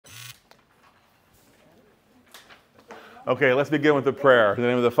Okay, let's begin with the prayer. In the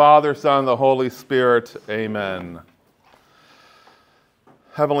name of the Father, Son, and the Holy Spirit, amen.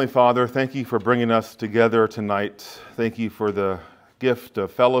 Heavenly Father, thank you for bringing us together tonight. Thank you for the gift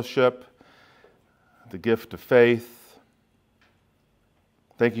of fellowship, the gift of faith.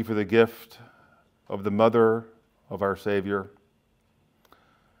 Thank you for the gift of the Mother of our Savior.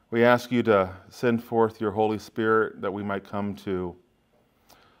 We ask you to send forth your Holy Spirit that we might come to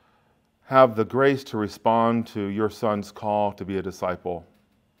have the grace to respond to your Son's call to be a disciple.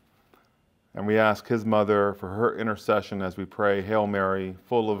 And we ask his mother for her intercession as we pray, Hail Mary,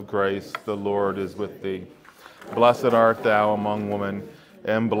 full of grace, the Lord is with thee. Blessed art thou among women,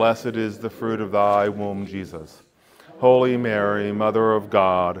 and blessed is the fruit of thy womb, Jesus. Holy Mary, Mother of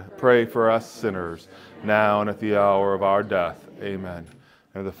God, pray for us sinners, now and at the hour of our death. Amen.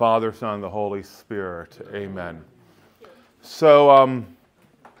 And the Father, Son, and the Holy Spirit. Amen. So,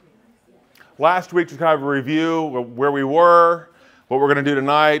 last week was kind of a review of where we were, what we're going to do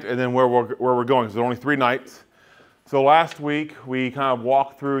tonight, and then where we're going. So there's only 3 nights. So last week we kind of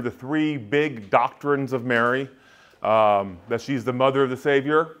walked through the 3 big doctrines of Mary, that she's the mother of the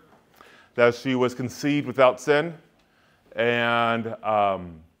Savior, that she was conceived without sin, and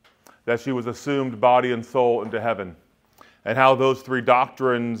that she was assumed body and soul into heaven, and how those 3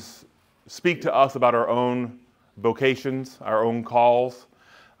 doctrines speak to us about our own vocations, our own calls.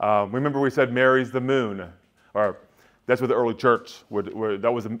 Remember we said Mary's the moon, or that's what the early church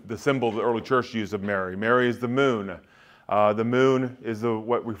that was the symbol the early church used of Mary. Mary is the moon. The moon is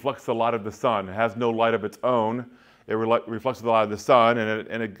what reflects the light of the sun. It has no light of its own. It reflects the light of the sun,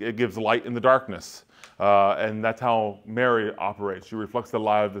 and it gives light in the darkness. And that's how Mary operates. She reflects the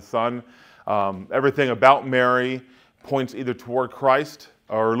light of the sun. Everything about Mary points either toward Christ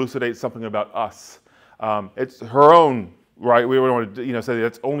or elucidates something about us. It's her own. Right, we don't want to say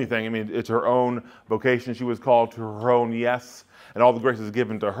that's the only thing. I mean, it's her own vocation. She was called to her own yes, and all the grace is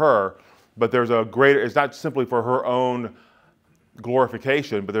given to her. But there's a greater, it's not simply for her own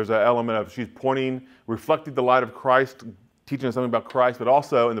glorification, but there's an element of she's reflecting the light of Christ, teaching us something about Christ, but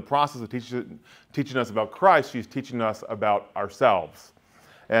also in the process of teaching us about Christ, she's teaching us about ourselves.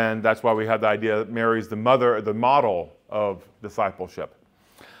 And that's why we have the idea that Mary's the model of discipleship.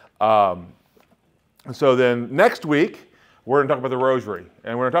 So then next week, we're going to talk about the rosary.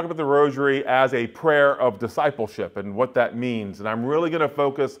 And we're going to talk about the rosary as a prayer of discipleship and what that means. And I'm really going to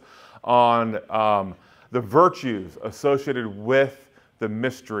focus on the virtues associated with the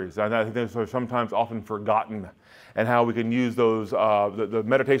mysteries. And I think those are sometimes often forgotten, and how we can use those, the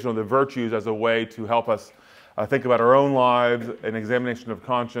meditation on the virtues as a way to help us think about our own lives, an examination of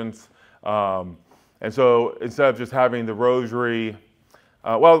conscience. And so instead of just having the rosary,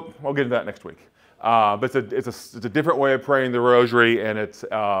 well, I'll get into that next week. But it's a different way of praying the rosary, and it's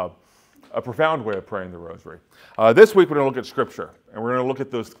a profound way of praying the rosary. This week we're going to look at Scripture, and we're going to look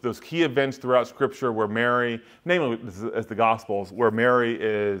at those key events throughout Scripture where Mary, namely as the Gospels, where Mary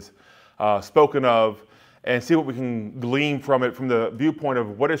is spoken of, and see what we can glean from it from the viewpoint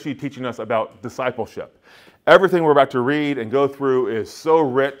of what is she teaching us about discipleship. Everything we're about to read and go through is so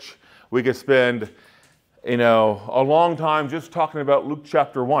rich. We could spend, a long time just talking about Luke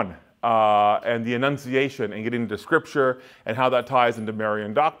chapter 1. And the Annunciation, and getting into Scripture and how that ties into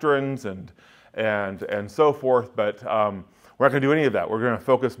Marian doctrines and so forth. But we're not going to do any of that. We're going to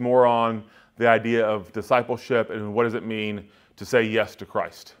focus more on the idea of discipleship and what does it mean to say yes to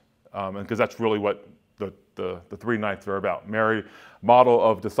Christ, because that's really what the 3 nights are about. Mary, model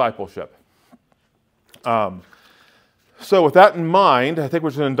of discipleship. So with that in mind, I think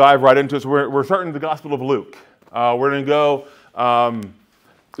we're just going to dive right into it. So we're starting the Gospel of Luke. We're going to go.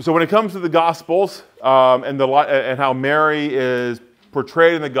 So when it comes to the Gospels and how Mary is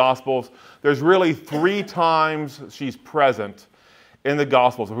portrayed in the Gospels, there's really 3 times she's present in the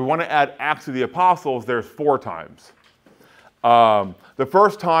Gospels. If we want to add Acts of the Apostles, there's 4 times. The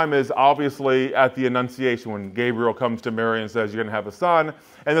first time is obviously at the Annunciation, when Gabriel comes to Mary and says, you're going to have a son,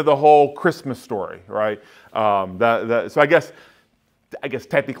 and then the whole Christmas story, right? So I guess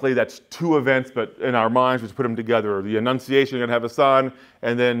technically that's 2 events, but in our minds, we just put them together. The Annunciation, you're going to have a son,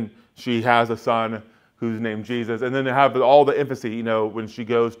 and then she has a son who's named Jesus. And then they have all the emphasis, when she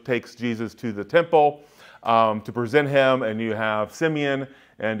takes Jesus to the temple to present him, and you have Simeon,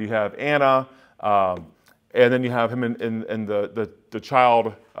 and you have Anna, and then you have him in the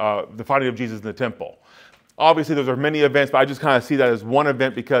child, the finding of Jesus in the temple. Obviously, those are many events, but I just kind of see that as one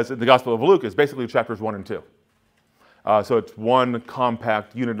event because in the Gospel of Luke is basically chapters 1 and 2. So it's one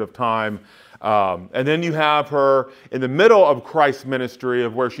compact unit of time. And then you have her in the middle of Christ's ministry,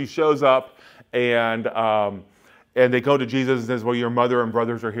 of where she shows up and And they go to Jesus and says, well, your mother and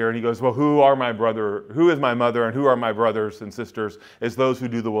brothers are here. And he goes, well, who is my mother and who are my brothers and sisters? It's those who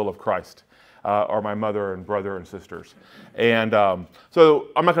do the will of Christ are my mother and brother and sisters. And so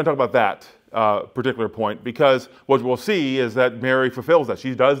I'm not going to talk about that particular point, because what we'll see is that Mary fulfills that.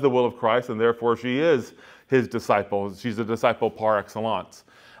 She does the will of Christ, and therefore she is his disciple. She's a disciple par excellence.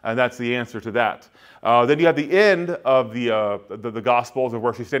 And that's the answer to that. Then you have the end of the Gospels of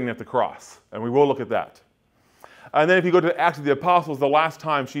where she's standing at the cross. And we will look at that. And then if you go to the Acts of the Apostles, the last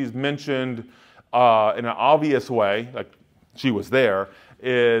time she's mentioned in an obvious way, like she was there,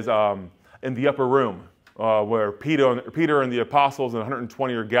 is in the upper room, where Peter and the apostles and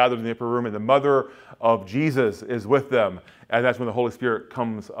 120 are gathered in the upper room, and the mother of Jesus is with them. And that's when the Holy Spirit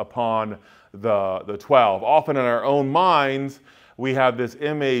comes upon the 12. Often in our own minds, we have this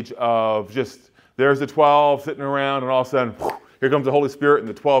image of just, there's the 12 sitting around, and all of a sudden, here comes the Holy Spirit, and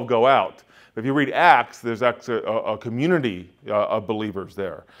the 12 go out. If you read Acts, there's actually a community of believers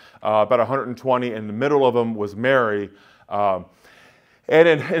there. About 120, and in the middle of them was Mary. And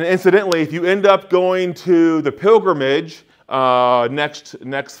incidentally, if you end up going to the pilgrimage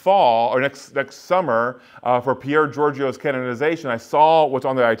next fall, or next summer, for Pier Giorgio's canonization, I saw what's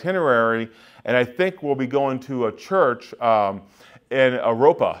on the itinerary, and I think we'll be going to a church in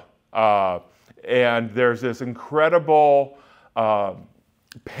Europa. And there's this incredible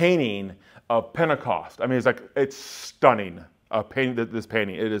painting of Pentecost. I mean, it's stunning. This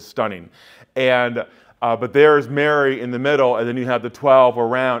painting, it is stunning. And but there's Mary in the middle, and then you have the 12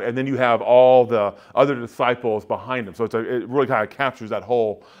 around, and then you have all the other disciples behind them. So it really kind of captures that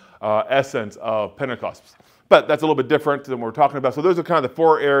whole essence of Pentecost. But that's a little bit different than what we're talking about. So those are kind of the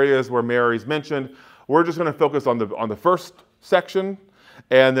four areas where Mary's mentioned. We're just going to focus on the first section,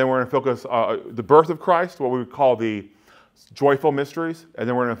 and then we're going to focus the birth of Christ, what we would call the joyful mysteries, and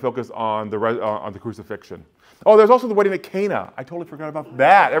then we're going to focus on the crucifixion. Oh, there's also the wedding at Cana. I totally forgot about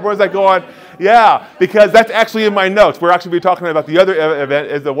that. Everyone's like going, yeah, because that's actually in my notes. We're actually talking about the other event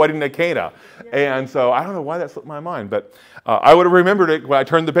is the wedding at Cana. And so I don't know why that slipped my mind, but I would have remembered it when I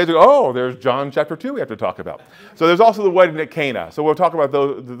turned the page. Oh, there's John chapter 2 we have to talk about. So there's also the wedding at Cana. So we'll talk about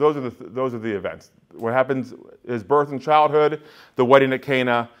those are the events. What happens is birth and childhood, the wedding at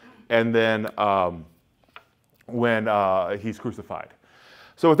Cana, and then when he's crucified.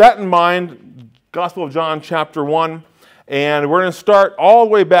 So with that in mind, Gospel of John chapter 1, and we're going to start all the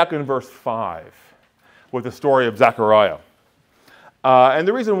way back in verse 5 with the story of Zechariah. And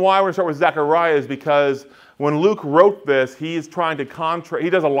the reason why we're going to start with Zechariah is because when Luke wrote this, he's trying to contrast. He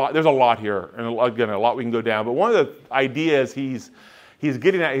does a lot. There's a lot here, and again, a lot we can go down. But one of the ideas he's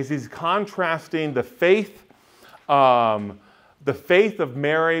getting at is he's contrasting the faith of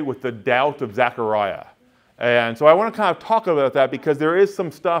Mary with the doubt of Zechariah. And so I want to kind of talk about that because there is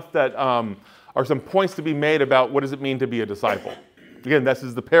some stuff that are some points to be made about what does it mean to be a disciple. Again, this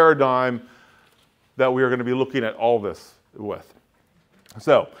is the paradigm that we are going to be looking at all this with.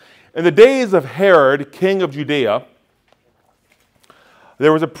 So, in the days of Herod, king of Judea,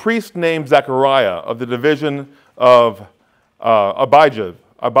 there was a priest named Zechariah of the division of Abijah.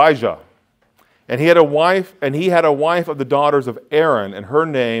 And he had a wife of the daughters of Aaron, and her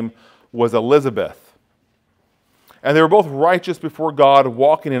name was Elizabeth. And they were both righteous before God,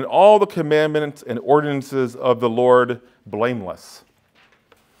 walking in all the commandments and ordinances of the Lord blameless.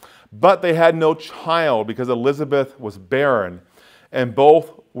 But they had no child because Elizabeth was barren, and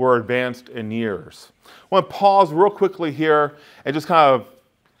both were advanced in years. I want to pause real quickly here and just kind of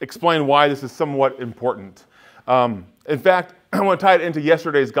explain why this is somewhat important. In fact, I want to tie it into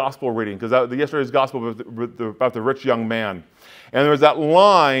yesterday's gospel reading, because yesterday's gospel was about the rich young man. And there was that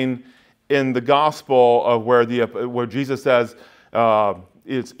line in the gospel of where Jesus says,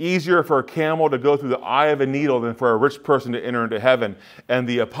 it's easier for a camel to go through the eye of a needle than for a rich person to enter into heaven. And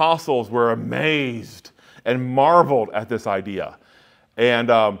the apostles were amazed and marveled at this idea. And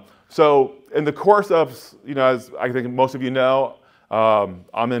so in the course of, as I think most of you know,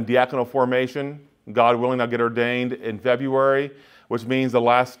 I'm in diaconal formation. God willing, I'll get ordained in February, which means the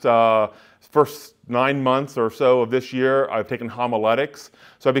last first 9 months or so of this year, I've taken homiletics.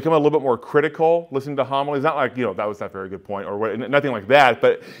 So I've become a little bit more critical listening to homilies. Not like, that was not a very good point or what, nothing like that,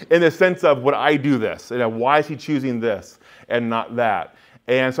 but in the sense of would I do this? Why is he choosing this and not that?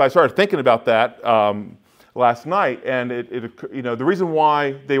 And so I started thinking about that last night, and the reason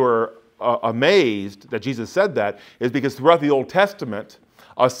why they were amazed that Jesus said that is because throughout the Old Testament,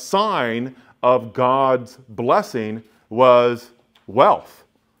 a sign of God's blessing was wealth.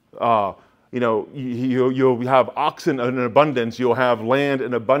 You'll have oxen in abundance, you'll have land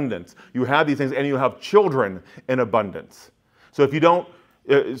in abundance. You have these things, and you'll have children in abundance. So if you don't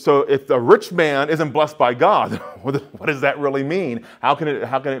So if the rich man isn't blessed by God, what does that really mean? How can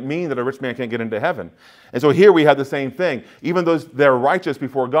it mean that a rich man can't get into heaven? And so here we have the same thing. Even though they're righteous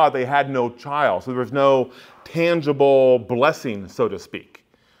before God, they had no child. So there was no tangible blessing, so to speak.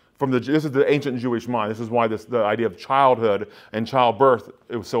 This is the ancient Jewish mind. This is why the idea of childhood and childbirth,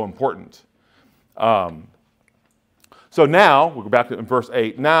 it was so important. So now, we'll go back to verse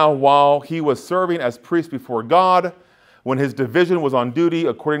 8. Now, while he was serving as priest before God, when his division was on duty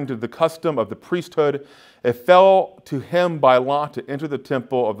according to the custom of the priesthood, it fell to him by lot to enter the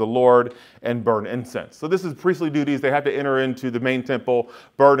temple of the Lord and burn incense. So this is priestly duties. They had to enter into the main temple,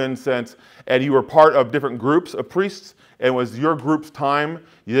 burn incense, and you were part of different groups of priests, and it was your group's time.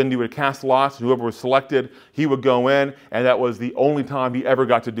 Then you would cast lots, and whoever was selected, he would go in, and that was the only time he ever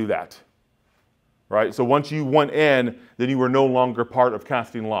got to do that. Right? So once you went in, then you were no longer part of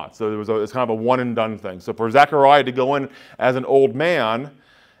casting lots. So it's kind of a one and done thing. So for Zechariah to go in as an old man,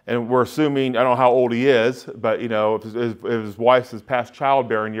 and we're assuming, I don't know how old he is, but if his wife is past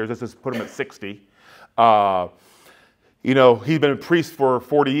childbearing years, let's just put him at 60. He's been a priest for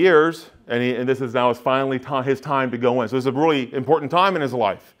 40 years, and this is now finally his time to go in. So it's a really important time in his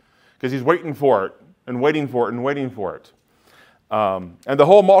life, because he's waiting for it, and waiting for it, and waiting for it. And the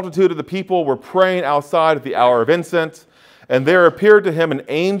whole multitude of the people were praying outside at the hour of incense, and there appeared to him an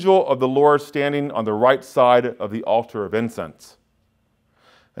angel of the Lord standing on the right side of the altar of incense.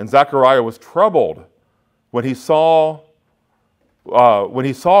 And Zechariah was troubled when he saw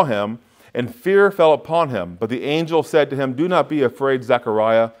him, and fear fell upon him. But the angel said to him, "Do not be afraid,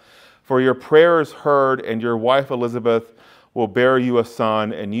 Zechariah, for your prayer is heard, and your wife Elizabeth will bear you a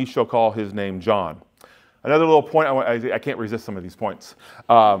son, and you shall call his name John." Another little point, I can't resist some of these points.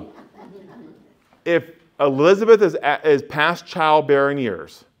 If Elizabeth is past childbearing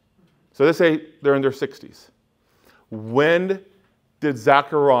years, so let's say they're in their 60s, when did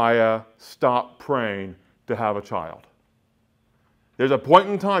Zechariah stop praying to have a child? There's a point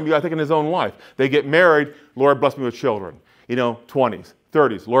in time, you got to think in his own life. They get married, Lord bless me with children. 20s,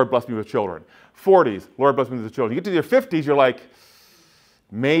 30s, Lord bless me with children. 40s, Lord bless me with children. You get to your 50s, you're like,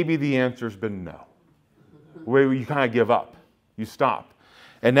 maybe the answer's been no. Where you kind of give up. You stop.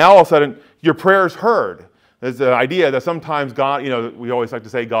 And now all of a sudden, your prayer's heard. There's the idea that sometimes God, we always like to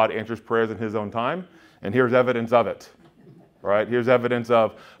say God answers prayers in his own time, and here's evidence of it. Right? Here's evidence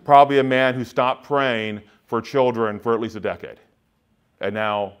of probably a man who stopped praying for children for at least a decade. And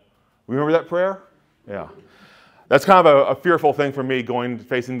now, remember that prayer? Yeah. That's kind of a fearful thing for me,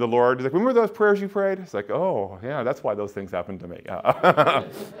 facing the Lord. He's like, remember those prayers you prayed? It's like, oh, yeah, that's why those things happened to me.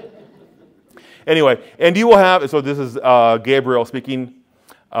 Anyway, and you will have, so this is Gabriel speaking,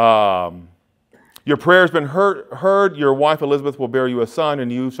 your prayer has been heard, your wife Elizabeth will bear you a son,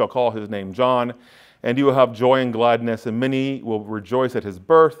 and you shall call his name John, and you will have joy and gladness, and many will rejoice at his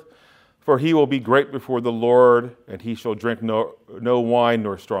birth, for he will be great before the Lord, and he shall drink no wine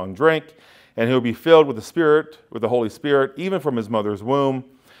nor strong drink, and he will be filled with the Holy Spirit, even from his mother's womb,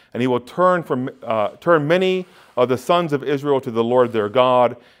 and he will turn many of the sons of Israel to the Lord their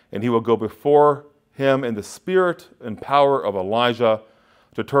God, and he will go before him in the spirit and power of Elijah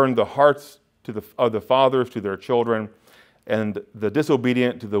to turn the hearts of the fathers to their children and the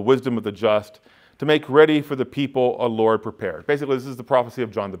disobedient to the wisdom of the just, to make ready for the people a Lord prepared. Basically, this is the prophecy of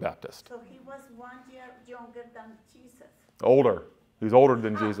John the Baptist. So he was 1 year younger than Jesus. Older. He's older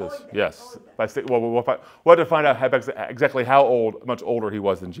than Jesus. Older, yes. older. We'll have to find out exactly how much older he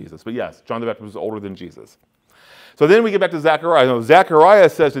was than Jesus. But yes, John the Baptist was older than Jesus. So then we get back to Zechariah. Now, Zechariah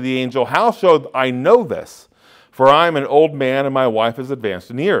says to the angel, "How shall I know this? For I am an old man and my wife is advanced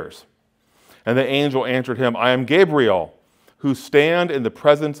in years." And the angel answered him, "I am Gabriel, who stand in the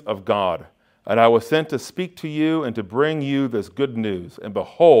presence of God. And I was sent to speak to you and to bring you this good news. And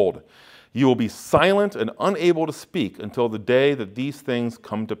behold, you will be silent and unable to speak until the day that these things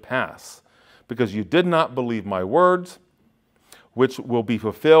come to pass, because you did not believe my words, which will be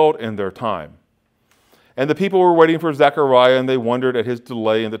fulfilled in their time." And the people were waiting for Zechariah, and they wondered at his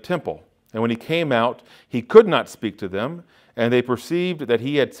delay in the temple. And when he came out, he could not speak to them, and they perceived that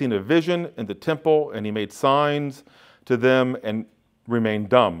he had seen a vision in the temple, and he made signs to them and remained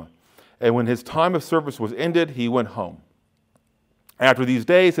dumb. And when his time of service was ended, he went home. After these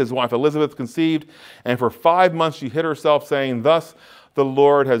days, his wife Elizabeth conceived, and for 5 months she hid herself, saying, "Thus the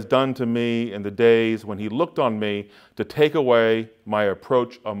Lord has done to me in the days when he looked on me to take away my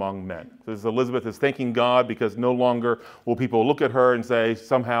approach among men." So Elizabeth is thanking God because no longer will people look at her and say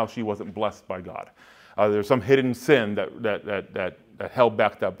somehow she wasn't blessed by God. There's some hidden sin that held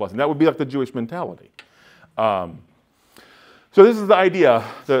back that blessing. That would be like the Jewish mentality. So this is the idea.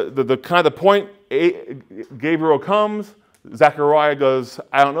 The kind of the point, Gabriel comes, Zechariah goes,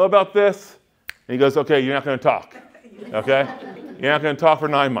 I don't know about this. And he goes, okay, you're not going to talk. Okay? You're not going to talk for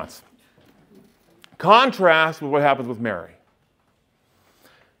 9 months. Contrast with what happens with Mary.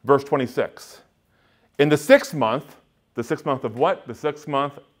 Verse 26. In the 6th month of what? The 6th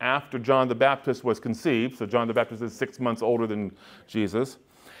month after John the Baptist was conceived. So John the Baptist is 6 months older than Jesus.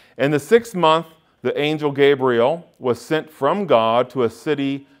 In the 6th month, the angel Gabriel was sent from God to a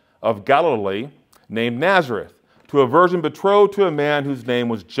city of Galilee named Nazareth, to a virgin betrothed to a man whose name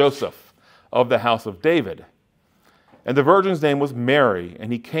was Joseph, of the house of David. And the virgin's name was Mary,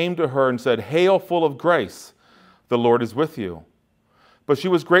 and he came to her and said, Hail, full of grace, the Lord is with you. But she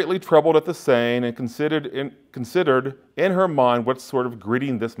was greatly troubled at the saying and considered in her mind what sort of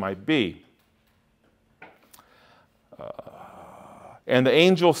greeting this might be. And the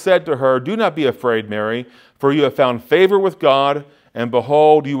angel said to her, Do not be afraid, Mary, for you have found favor with God, and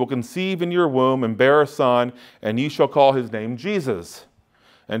behold, you will conceive in your womb and bear a son, and you shall call his name Jesus.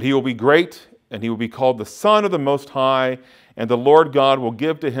 And he will be great, and he will be called the Son of the Most High, and the Lord God will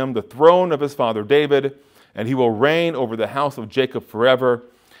give to him the throne of his father David, and he will reign over the house of Jacob forever,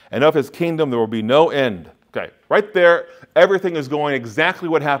 and of his kingdom there will be no end. Okay, right there, everything is going exactly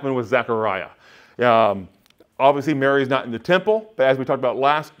what happened with Zechariah. Obviously, Mary is not in the temple, but as we talked about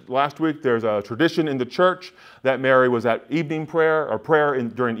last week, there's a tradition in the church that Mary was at evening prayer, or prayer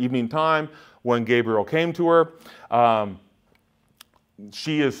during evening time when Gabriel came to her.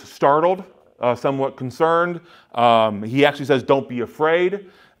 She is startled, somewhat concerned. He actually says, don't be afraid.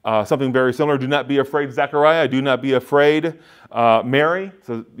 Something very similar, do not be afraid, Zechariah. Do not be afraid, Mary.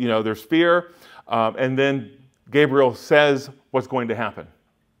 So, there's fear. And then Gabriel says what's going to happen.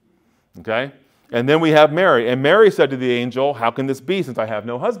 Okay? And then we have Mary. And Mary said to the angel, How can this be since I have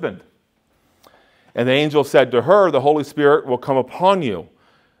no husband? And the angel said to her, The Holy Spirit will come upon you,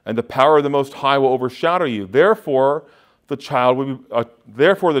 and the power of the Most High will overshadow you. Therefore, the child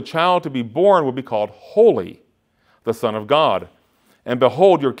to be born will be called Holy, the Son of God. And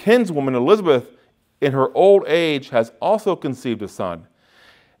behold, your kinswoman Elizabeth, in her old age, has also conceived a son.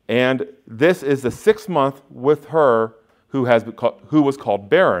 And this is the 6th month with her who was called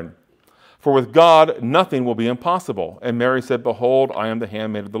barren. For with God nothing will be impossible. And Mary said, Behold, I am the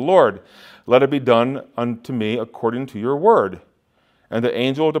handmaid of the Lord. Let it be done unto me according to your word. And the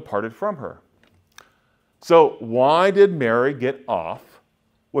angel departed from her. So why did Mary get off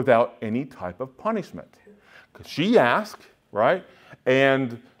without any type of punishment? Because she asked, right?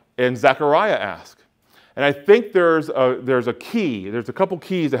 And Zechariah asked. And I think there's a key. There's a couple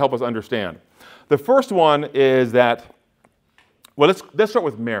keys to help us understand. The first one is that, well, let's start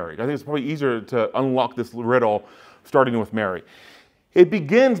with Mary. I think it's probably easier to unlock this riddle starting with Mary. It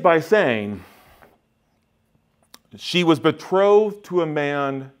begins by saying she was betrothed to a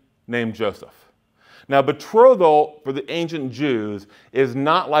man named Joseph. Now, betrothal for the ancient Jews is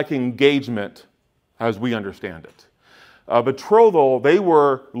not like engagement as we understand it. Betrothal, they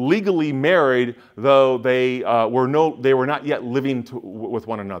were legally married, though they were not yet living with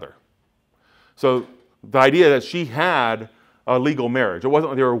one another. So the idea that she had a legal marriage, it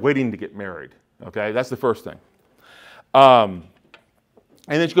wasn't like they were waiting to get married. Okay, that's the first thing. And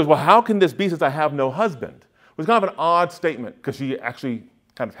then she goes, well, how can this be since I have no husband? It was kind of an odd statement because she actually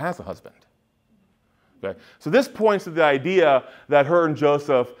kind of has a husband. Okay, so this points to the idea that her and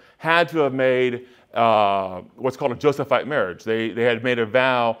Joseph had to have made what's called a Josephite marriage. They had made a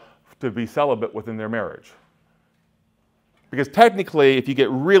vow to be celibate within their marriage. Because technically, if you get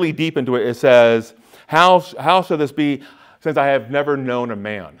really deep into it, it says, how shall this be since I have never known a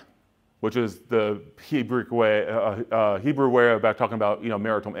man? Which is the Hebrew way about talking about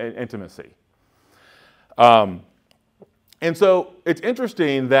marital intimacy. And so it's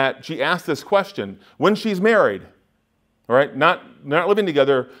interesting that she asked this question when she's married, right? Not living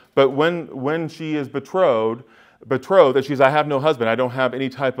together, but when she is betrothed, that she's, I have no husband. I don't have any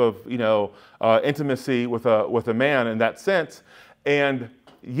type of intimacy with a man in that sense. And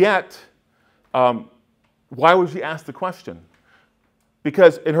yet, why would she ask the question?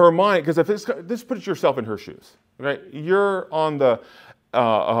 Because in her mind, because if this puts yourself in her shoes, right? You're on the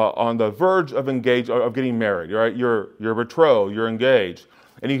verge of getting married, right? You're betrothed, you're engaged,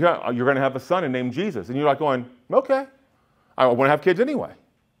 and you're going to have a son named Jesus, and you're like going, okay, I want to have kids anyway,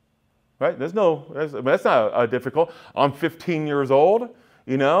 right? That's not difficult. I'm 15 years old,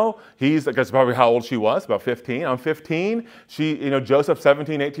 that's probably how old she was, about 15. I'm 15. Joseph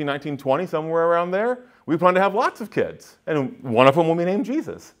 17, 18, 19, 20, somewhere around there. We plan to have lots of kids, and one of them will be named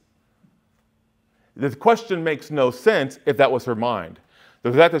Jesus. The question makes no sense if that was her mind.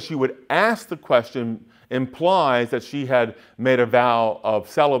 The fact that she would ask the question implies that she had made a vow of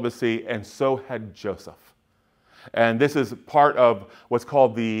celibacy, and so had Joseph. And this is part of what's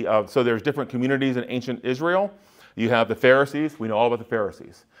called so there's different communities in ancient Israel. You have the Pharisees. We know all about the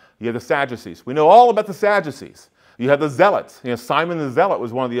Pharisees. You have the Sadducees. We know all about the Sadducees. You have the Zealots. Simon the Zealot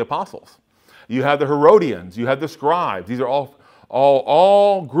was one of the apostles. You have the Herodians. You have the scribes. These are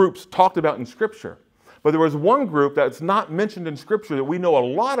all groups talked about in Scripture. But there was one group that's not mentioned in Scripture that we know a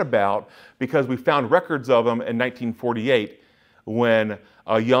lot about because we found records of them in 1948 when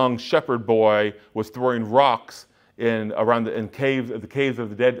a young shepherd boy was throwing rocks around the caves of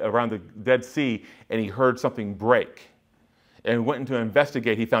the dead, around the Dead Sea, and he heard something break. And went in to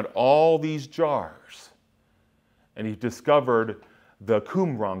investigate. He found all these jars. And he discovered the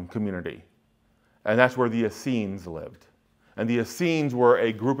Qumran community. And that's where the Essenes lived. And the Essenes were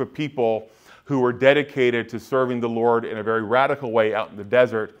a group of people who were dedicated to serving the Lord in a very radical way out in the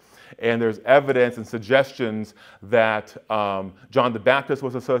desert. And there's evidence and suggestions that John the Baptist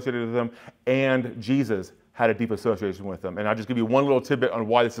was associated with them, and Jesus had a deep association with them. And I'll just give you one little tidbit on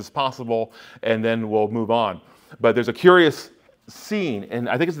why this is possible, and then we'll move on. But there's a curious scene, and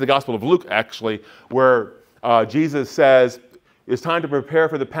I think it's the Gospel of Luke, actually, where Jesus says, it's time to prepare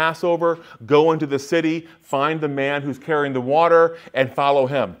for the Passover. Go into the city, find the man who's carrying the water, and follow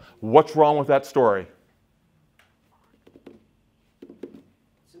him. What's wrong with that story?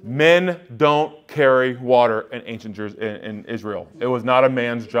 Men don't carry water in ancient in Israel. It was not a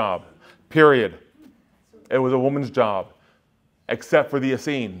man's job, period. It was a woman's job, except for the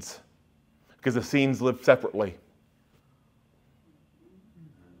Essenes, because the Essenes lived separately.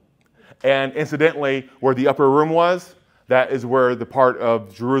 And incidentally, where the upper room was, that is where the part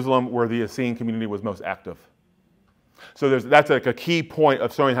of Jerusalem where the Essene community was most active. So that's like a key point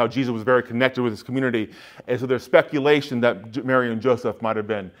of showing how Jesus was very connected with his community. And so there's speculation that Mary and Joseph might have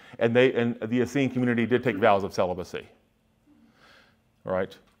been. And the Essene community did take vows of celibacy. All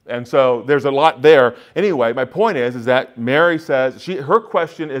right? And so there's a lot there. Anyway, my point is that Mary says, her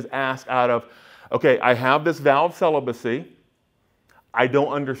question is asked out of, okay, I have this vow of celibacy. I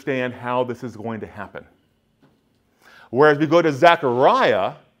don't understand how this is going to happen. Whereas we go to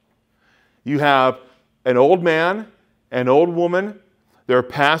Zechariah, you have an old man, an old woman, they're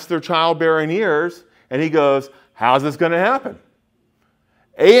past their childbearing years, and he goes, how's this going to happen?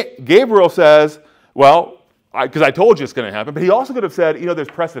 Gabriel says, well, because I told you it's going to happen, but he also could have said, there's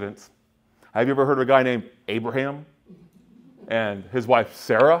precedents. Have you ever heard of a guy named Abraham and his wife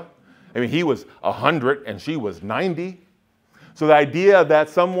Sarah? I mean, he was 100 and she was 90. So the idea that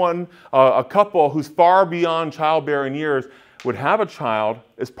someone, a couple who's far beyond childbearing years would have a child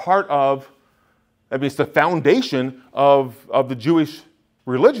is part of, it's the foundation of the Jewish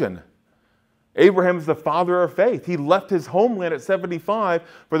religion. Abraham is the father of faith. He left his homeland at 75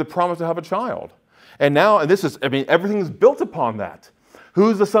 for the promise to have a child. And now, everything is built upon that.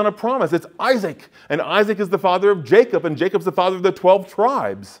 Who's the son of promise? It's Isaac. And Isaac is the father of Jacob, and Jacob's the father of the 12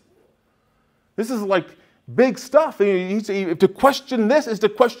 tribes. This is like big stuff. To question this is to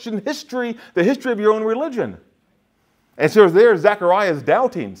question history, the history of your own religion. And so there, Zechariah is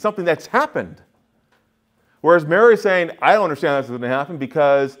doubting something that's happened. Whereas Mary is saying, I don't understand that's going to happen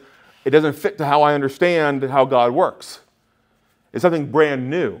because it doesn't fit to how I understand how God works. It's something brand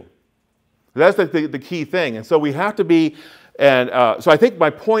new. That's the key thing. And so we have to be, so I think my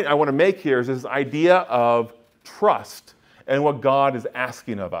point I want to make here is this idea of trust and what God is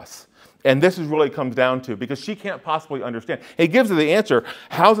asking of us. And this is really comes down to, because she can't possibly understand. He gives her the answer.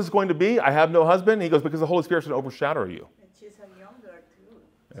 How's this going to be? I have no husband. He goes, because the Holy Spirit's going to overshadow you. And she's a younger too.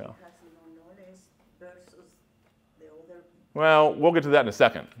 Yeah. She has no knowledge versus the older. Well, we'll get to that in a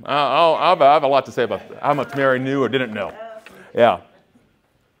second. I have a lot to say about how much Mary knew or didn't know. Yeah.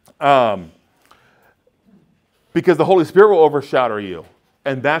 Because the Holy Spirit will overshadow you.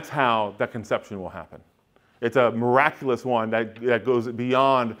 And that's how that conception will happen. It's a miraculous one that goes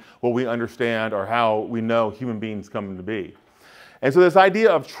beyond what we understand or how we know human beings come to be. And so this idea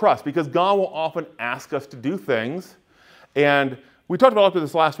of trust, because God will often ask us to do things. And we talked about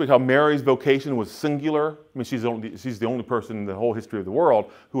this last week, how Mary's vocation was singular. She's the only person in the whole history of the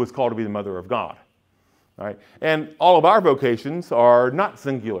world who was called to be the mother of God. Right? And all of our vocations are not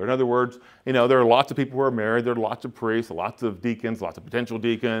singular. In other words, there are lots of people who are married. There are lots of priests, lots of deacons, lots of potential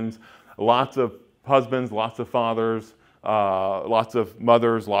deacons, lots of husbands, lots of fathers, lots of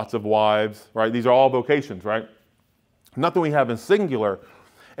mothers, lots of wives, right? These are all vocations, right? Nothing we have in singular.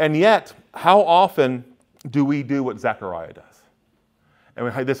 And yet, how often do we do what Zechariah does?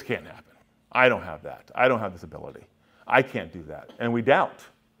 And this can't happen. I don't have that. I don't have this ability. I can't do that. And we doubt.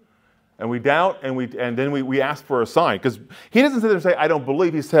 And we doubt, and then we ask for a sign. Because he doesn't sit there and say, I don't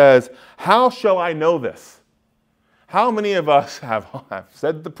believe. He says, how shall I know this? How many of us have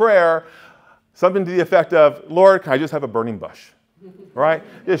said the prayer, Something to the effect of, Lord, can I just have a burning bush? Right?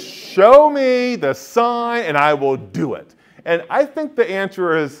 Just show me the sign and I will do it. And I think the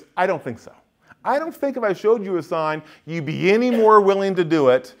answer is, I don't think so. I don't think if I showed you a sign, you'd be any more willing to do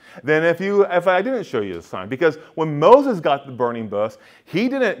it than if I didn't show you a sign. Because when Moses got the burning bush, he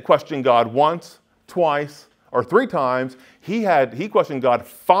didn't question God once, twice, or 3 times. He questioned God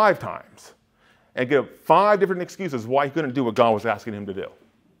 5 times and gave 5 different excuses why he couldn't do what God was asking him to do.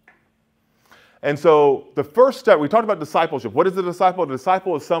 And so the first step, we talked about discipleship. What is a disciple? A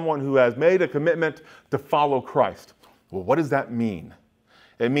disciple is someone who has made a commitment to follow Christ. Well, what does that mean?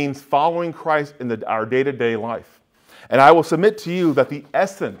 It means following Christ in our day-to-day life. And I will submit to you that the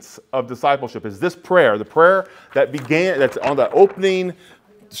essence of discipleship is this prayer, the prayer that's on the opening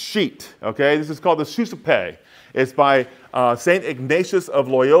sheet. Okay, this is called the Susape. It's by Saint Ignatius of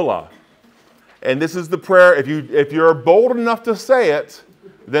Loyola. And this is the prayer. If you're bold enough to say it,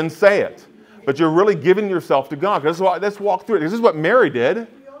 then say it. But you're really giving yourself to God. Let's walk through it. This is what Mary did.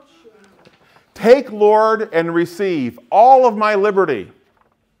 Take, Lord, and receive all of my liberty.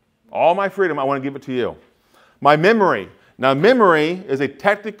 All my freedom, I want to give it to you. My memory. Now, memory is a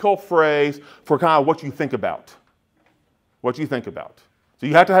technical phrase for kind of what you think about. What you think about. So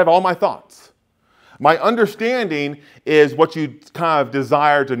you have to have all my thoughts. My understanding is what you kind of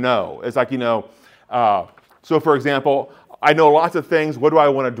desire to know. It's like, so for example, I know lots of things. What do I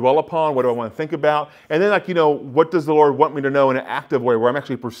want to dwell upon? What do I want to think about? And then what does the Lord want me to know in an active way where I'm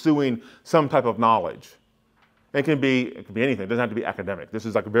actually pursuing some type of knowledge? It can be anything. It doesn't have to be academic. This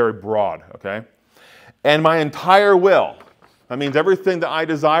is very broad, okay? And my entire will. That means everything that I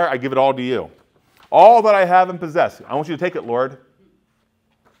desire, I give it all to you. All that I have and possess. I want you to take it, Lord.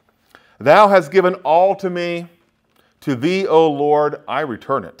 Thou hast given all to me. To thee, O Lord, I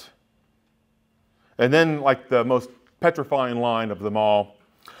return it. And then, the most petrifying line of them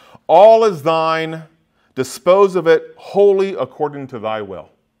all is thine. Dispose of it wholly according to thy will.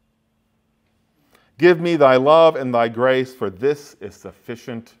 Give me thy love and thy grace, for this is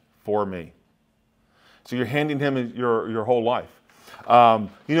sufficient for me. So you're handing him your whole life. Have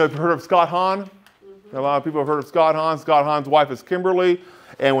you heard of Scott Hahn? A lot of people have heard of Scott Hahn. Scott Hahn's wife is Kimberly.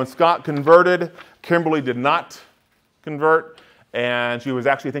 And when Scott converted, Kimberly did not convert. And she was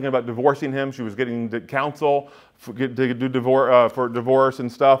actually thinking about divorcing him. She was getting counsel to do for divorce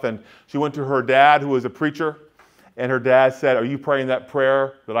and stuff. And she went to her dad, who was a preacher. And her dad said, "Are you praying that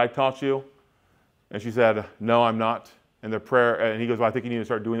prayer that I taught you?" And she said, "No, I'm not." And the prayer, and he goes, "Well, I think you need to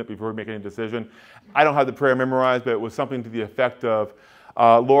start doing it before we make any decision." I don't have the prayer memorized, but it was something to the effect of,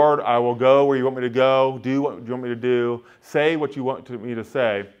 "Lord, I will go where you want me to go, do what you want me to do, say what you want me to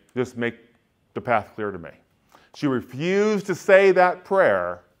say, just make the path clear to me." She refused to say that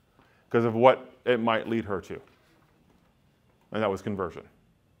prayer because of what it might lead her to. And that was conversion.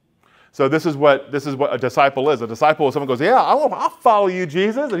 So this is what a disciple is. A disciple is someone who goes, "Yeah, I'll follow you,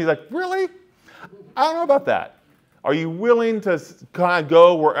 Jesus." And he's like, "Really? I don't know about that. Are you willing to kind of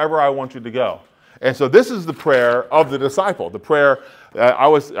go wherever I want you to go?" And so this is the prayer of the disciple. The prayer I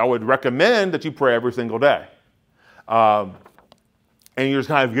would recommend that you pray every single day. And you're just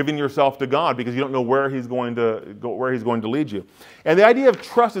kind of giving yourself to God because you don't know where He's going to lead you. And the idea of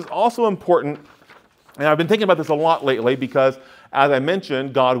trust is also important. And I've been thinking about this a lot lately because, as I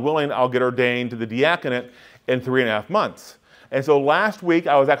mentioned, God willing, I'll get ordained to the diaconate in 3.5 months. And so last week,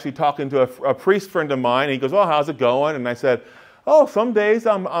 I was actually talking to a priest friend of mine, and he goes, "Oh, how's it going?" And I said, "Oh, some days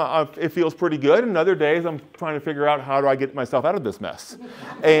it feels pretty good, and other days I'm trying to figure out how do I get myself out of this mess."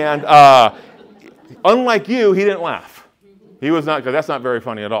 And unlike you, he didn't laugh. He was not, because that's not very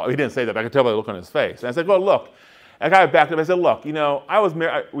funny at all. He didn't say that, but I could tell by the look on his face. And I said, "Well, look," I got back up. I said, "Look, I was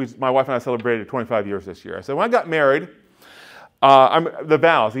married. My wife and I celebrated 25 years this year." I said, "When I got married, the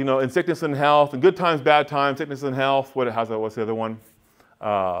vows, in sickness and health, and good times, bad times, sickness and health." What's the other one?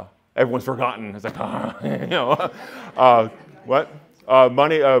 Everyone's forgotten. It's like, what?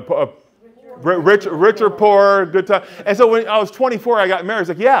 Money, rich or poor, good time. And so when I was 24, I got married. I was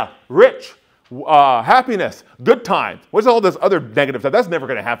like, "Yeah, rich, happiness, good times." What's all this other negative stuff? That's never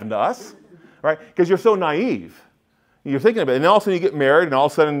going to happen to us, right? Because you're so naive. You're thinking about it. And all of a sudden you get married, and all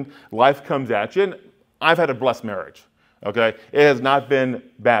of a sudden life comes at you. And I've had a blessed marriage. Okay, it has not been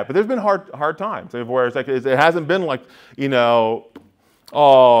bad, but there's been hard times where it's like it hasn't been like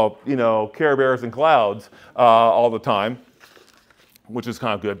Care Bears and clouds all the time, which is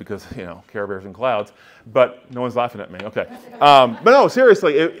kind of good because Care Bears and clouds. But no one's laughing at me. Okay, but no,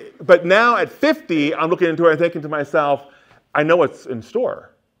 seriously. But now at 50, I'm looking into it and thinking to myself, I know what's in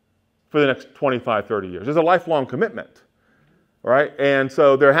store for the next 25, 30 years. There's a lifelong commitment. right? And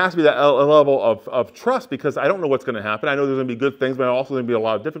so there has to be that level of trust, because I don't know what's going to happen. I know there's going to be good things, but also going to be a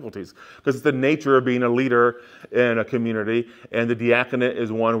lot of difficulties, because it's the nature of being a leader in a community. And the diaconate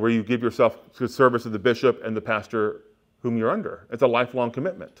is one where you give yourself to service of the bishop and the pastor whom you're under. It's a lifelong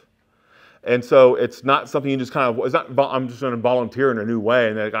commitment. And so it's not something you just kind of, it's not, I'm just going to volunteer in a new way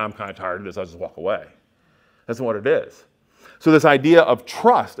and then I'm kind of tired of this, I'll just walk away. That's not what it is. So this idea of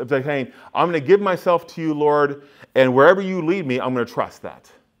trust, of saying, I'm going to give myself to you, Lord, and wherever you lead me, I'm going to trust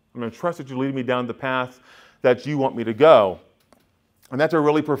that. I'm going to trust that you lead me down the path that you want me to go. And that's a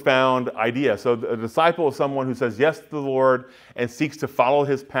really profound idea. So a disciple is someone who says yes to the Lord and seeks to follow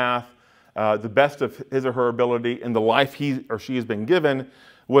his path, the best of his or her ability in the life he or she has been given,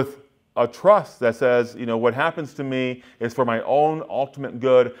 with a trust that says, what happens to me is for my own ultimate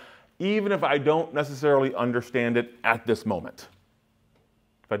good, even if I don't necessarily understand it at this moment.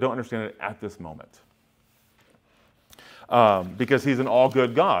 If I don't understand it at this moment. Because he's an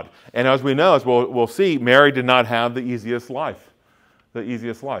all-good God. And as we know, as we'll see, Mary did not have the easiest life. The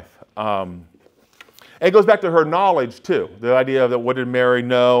easiest life. And it goes back to her knowledge, too. The idea of that, what did Mary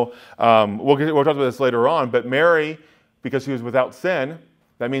know? We'll talk about this later on, but Mary, because she was without sin,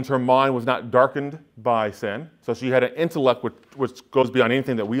 that means her mind was not darkened by sin. So she had an intellect which goes beyond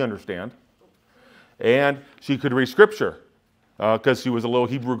anything that we understand. And she could read Scripture because she was a little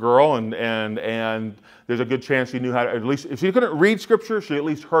Hebrew girl, and there's a good chance she knew how to, at least, if she couldn't read Scripture, she at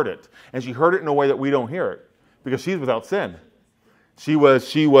least heard it. And she heard it in a way that we don't hear it because she's without sin.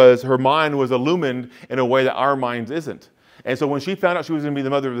 Her mind was illumined in a way that our minds isn't. And so when she found out she was going to be the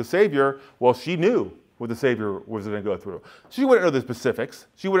mother of the Savior, well, she knew what the Savior was going to go through. She wouldn't know the specifics.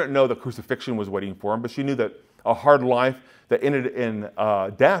 She wouldn't know that crucifixion was waiting for him, but she knew that a hard life that ended in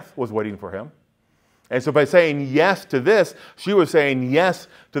death was waiting for him. And so by saying yes to this, she was saying yes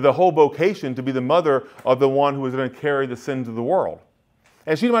to the whole vocation to be the mother of the one who was going to carry the sins of the world.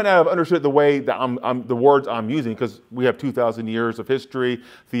 And she might not have understood the way that the words I'm using, because we have 2,000 years of history,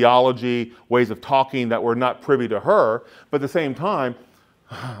 theology, ways of talking that were not privy to her. But at the same time,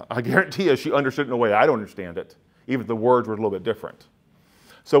 I guarantee you she understood it in a way I don't understand it, even if the words were a little bit different.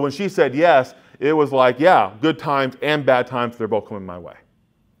 So when she said yes, it was like, yeah, good times and bad times, they're both coming my way.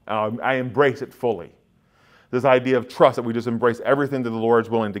 I embrace it fully. This idea of trust, that we just embrace everything that the Lord is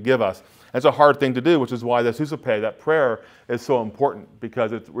willing to give us. It's a hard thing to do, which is why the Susape, that prayer, is so important,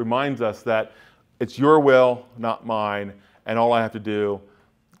 because it reminds us that it's your will, not mine, and all I have to do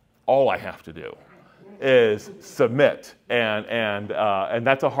is submit, and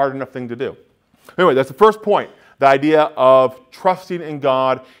that's a hard enough thing to do. Anyway, that's the first point, the idea of trusting in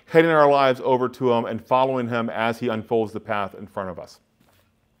God, handing our lives over to him, and following him as he unfolds the path in front of us.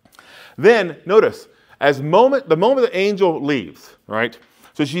 Then, notice, the moment the angel leaves, right?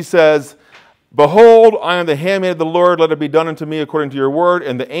 So she says, "Behold, I am the handmaid of the Lord, let it be done unto me according to your word."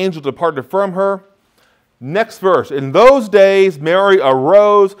 And the angel departed from her. Next verse, "In those days Mary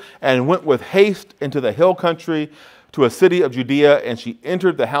arose and went with haste into the hill country to a city of Judea, and she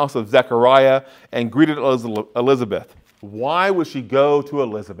entered the house of Zechariah and greeted Elizabeth." Why would she go to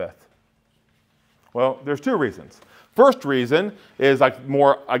Elizabeth? Well, there's two reasons. First reason is kind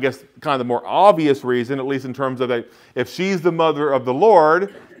of the more obvious reason, at least in terms of if she's the mother of the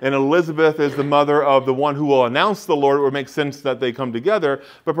Lord and Elizabeth is the mother of the one who will announce the Lord, it would make sense that they come together.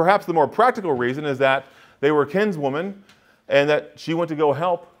 But perhaps the more practical reason is that they were kinswomen and that she went to go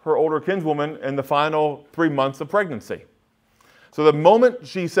help her older kinswoman in the final 3 months of pregnancy. So the moment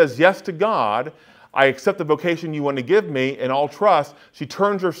she says yes to God, I accept the vocation you want to give me in all trust, she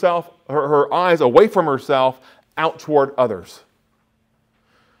turns her eyes away from herself out toward others.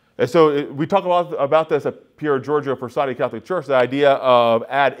 And so we talk a lot about this at Pier, Giorgio, Frassati Catholic Church, the idea of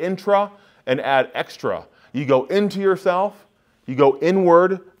ad intra and ad extra. You go into yourself, you go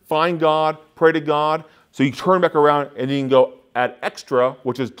inward, find God, pray to God, so you turn back around and you can go ad extra,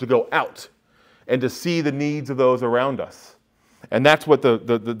 which is to go out and to see the needs of those around us. And that's what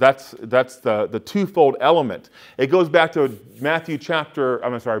the twofold element. It goes back to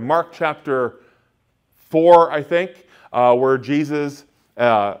Mark chapter 4, I think, where Jesus,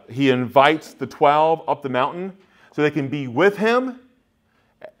 he invites the 12 up the mountain so they can be with him,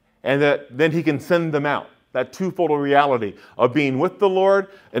 and that then he can send them out. That twofold reality of being with the Lord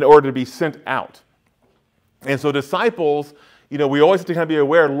in order to be sent out. And so disciples, we always have to kind of be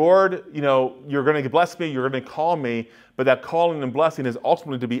aware, Lord, you're going to bless me, you're going to call me, but that calling and blessing is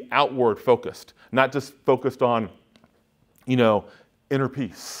ultimately to be outward focused, not just focused on, inner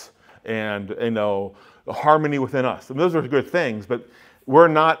peace and, harmony within us. And those are good things, but we're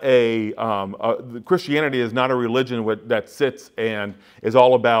not Christianity is not a religion that sits and is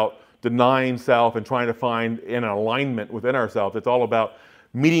all about denying self and trying to find an alignment within ourselves. It's all about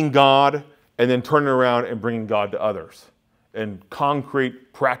meeting God and then turning around and bringing God to others in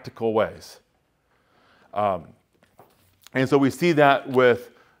concrete, practical ways. And so we see that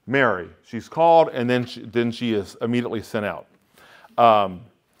with Mary. She's called, and then she is immediately sent out.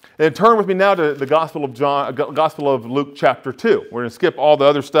 And turn with me now to the Gospel of Luke chapter 2. We're going to skip all the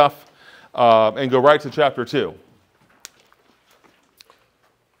other stuff and go right to chapter 2.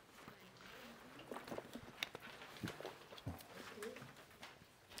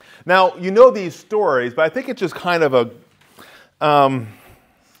 Now, you know these stories, but I think it's just kind of a... I'm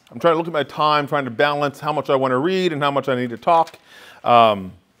trying to look at my time, trying to balance how much I want to read and how much I need to talk.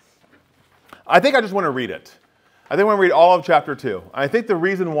 I think I just want to read it. I think I want to read all of chapter 2. I think the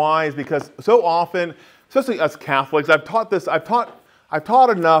reason why is because so often, especially us Catholics, I've taught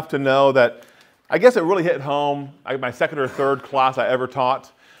enough to know that I guess it really hit home. My second or third class I ever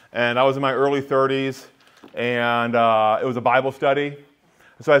taught, and I was in my early 30s, and it was a Bible study.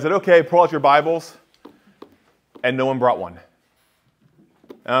 So I said, okay, pull out your Bibles, and no one brought one.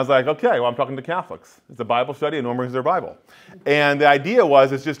 And I was like, okay, well, I'm talking to Catholics. It's a Bible study, and no one brings their Bible. And the idea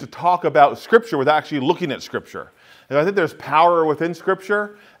is just to talk about Scripture without actually looking at Scripture. And I think there's power within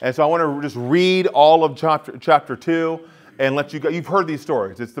Scripture, and so I want to just read all of chapter 2 and let you go. You've heard these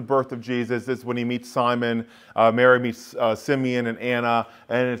stories. It's the birth of Jesus. It's when he meets Simon. Mary meets Simeon and Anna,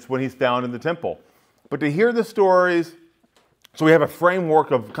 and it's when he's found in the temple. But to hear the stories, so we have a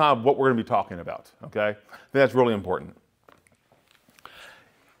framework of kind of what we're going to be talking about, okay? I think that's really important.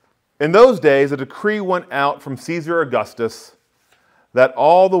 In those days, a decree went out from Caesar Augustus that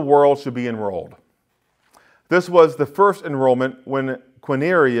all the world should be enrolled. This was the first enrollment when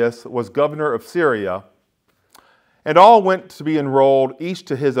Quirinius was governor of Syria, and all went to be enrolled, each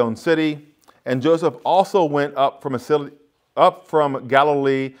to his own city. And Joseph also went up from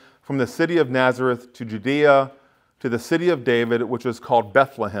Galilee, from the city of Nazareth to Judea, to the city of David, which is called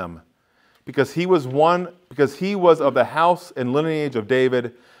Bethlehem, because he was of the house and lineage of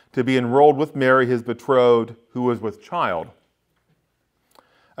David, to be enrolled with Mary, his betrothed, who was with child.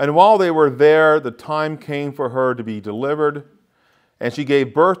 And while they were there, the time came for her to be delivered, and she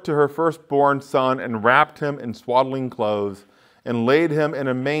gave birth to her firstborn son, and wrapped him in swaddling clothes, and laid him in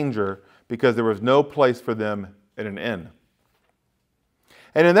a manger, because there was no place for them in an inn.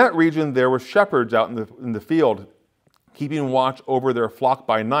 And in that region there were shepherds out in the field, keeping watch over their flock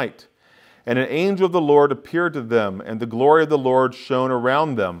by night. And an angel of the Lord appeared to them, and the glory of the Lord shone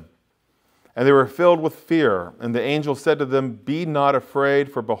around them. And they were filled with fear. And the angel said to them, "Be not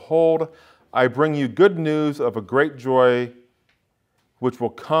afraid, for behold, I bring you good news of a great joy, which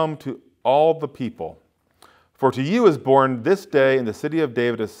will come to all the people. For to you is born this day in the city of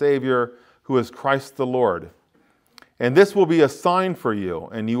David a Savior, who is Christ the Lord. And this will be a sign for you,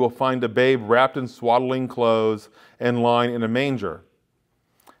 and you will find a babe wrapped in swaddling clothes and lying in a manger."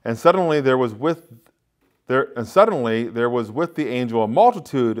 And suddenly there was with the angel a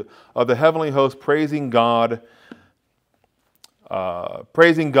multitude of the heavenly host praising God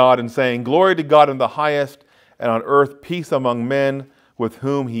and saying, "Glory to God in the highest, and on earth peace among men with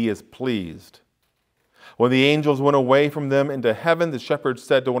whom he is pleased." When the angels went away from them into heaven, the shepherds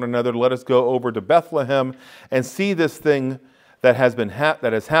said to one another, "Let us go over to Bethlehem and see this thing that has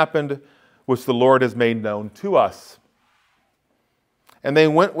happened, which the Lord has made known to us." And they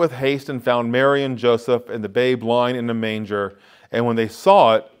went with haste and found Mary and Joseph and the babe lying in a manger. And when they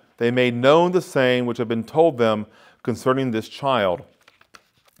saw it, they made known the saying which had been told them concerning this child.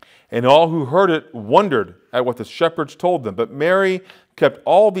 And all who heard it wondered at what the shepherds told them. But Mary kept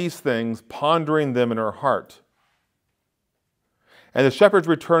all these things, pondering them in her heart. And the shepherds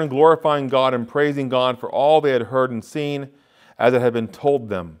returned, glorifying God and praising God for all they had heard and seen, as it had been told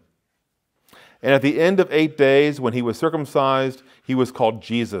them. And at the end of 8 days, when he was circumcised, he was called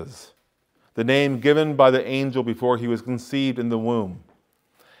Jesus, the name given by the angel before he was conceived in the womb.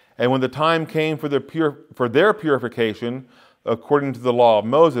 And when the time came for their purification, according to the law of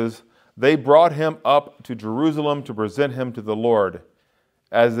Moses, they brought him up to Jerusalem to present him to the Lord,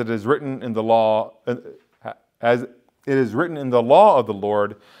 as it is written in the law of the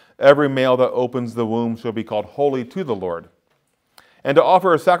Lord, every male that opens the womb shall be called holy to the Lord. And to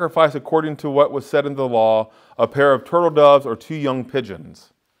offer a sacrifice according to what was said in the law, a pair of turtle doves or 2 young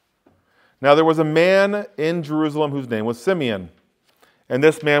pigeons. Now there was a man in Jerusalem whose name was Simeon, and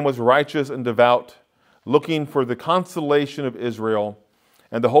this man was righteous and devout, looking for the consolation of Israel,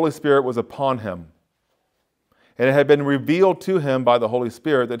 and the Holy Spirit was upon him. And it had been revealed to him by the Holy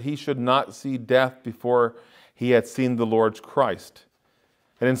Spirit that he should not see death before he had seen the Lord's Christ.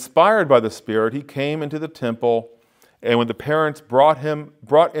 And inspired by the Spirit, he came into the temple, And when the parents brought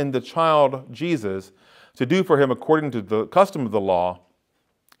in the child Jesus to do for him according to the custom of the law,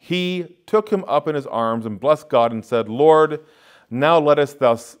 he took him up in his arms and blessed God and said, Lord, now lettest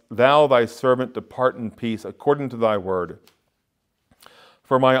thou thy servant depart in peace according to thy word.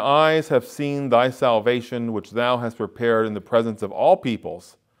 For my eyes have seen thy salvation, which thou hast prepared in the presence of all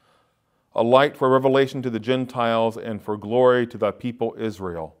peoples, a light for revelation to the Gentiles and for glory to thy people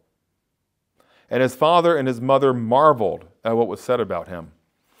Israel. And his father and his mother marveled at what was said about him.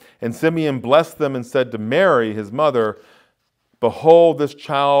 And Simeon blessed them and said to Mary, his mother, Behold, this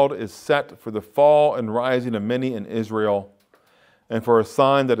child is set for the fall and rising of many in Israel, and for a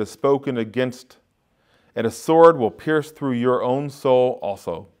sign that is spoken against, and a sword will pierce through your own soul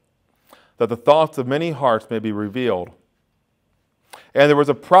also, that the thoughts of many hearts may be revealed. And there was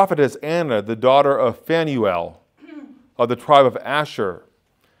a prophetess, Anna, the daughter of Phanuel, of the tribe of Asher.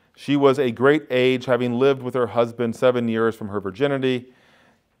 She was a great age, having lived with her husband 7 years from her virginity,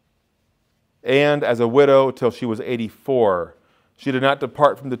 and as a widow till she was 84. She did not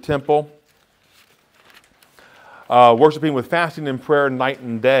depart from the temple, worshiping with fasting and prayer night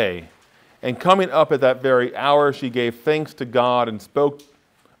and day. And coming up at that very hour, she gave thanks to God and spoke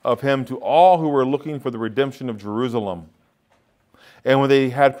of him to all who were looking for the redemption of Jerusalem. And when they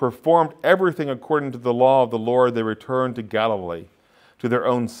had performed everything according to the law of the Lord, they returned to Galilee, to their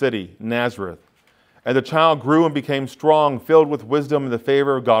own city, Nazareth. And the child grew and became strong, filled with wisdom, and the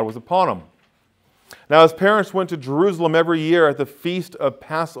favor of God was upon him. Now his parents went to Jerusalem every year at the feast of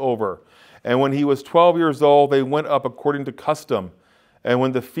Passover. And when he was 12 years old, they went up according to custom. And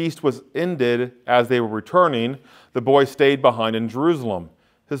when the feast was ended, as they were returning, the boy stayed behind in Jerusalem.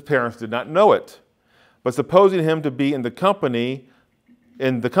 His parents did not know it. But supposing him to be in the company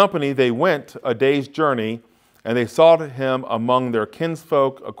they went a day's journey, and they sought him among their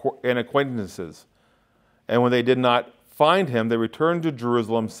kinsfolk and acquaintances. And when they did not find him, they returned to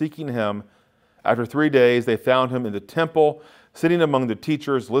Jerusalem, seeking him. After 3 days, they found him in the temple, sitting among the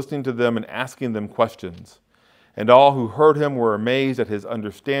teachers, listening to them and asking them questions. And all who heard him were amazed at his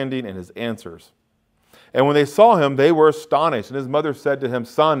understanding and his answers. And when they saw him, they were astonished. And his mother said to him,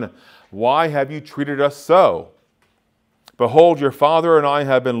 Son, why have you treated us so? Behold, your father and I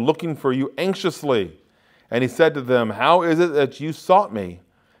have been looking for you anxiously. And he said to them, How is it that you sought me?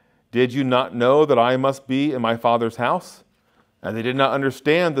 Did you not know that I must be in my father's house? And they did not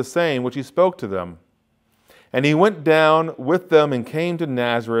understand the saying which he spoke to them. And he went down with them and came to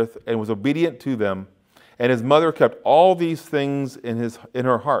Nazareth and was obedient to them. And his mother kept all these things in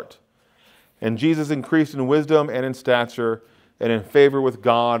her heart. And Jesus increased in wisdom and in stature and in favor with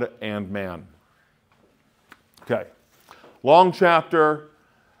God and man. Okay. Long chapter.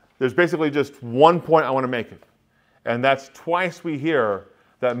 There's basically just one point I want to make it. And that's twice we hear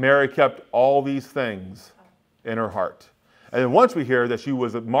that Mary kept all these things in her heart. And then once we hear that she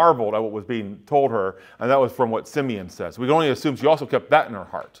was marveled at what was being told her, and that was from what Simeon says. We can only assume she also kept that in her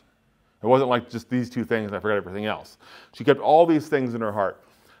heart. It wasn't like just these two things and I forgot everything else. She kept all these things in her heart.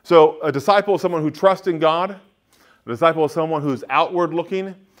 So a disciple is someone who trusts in God. A disciple is someone who's outward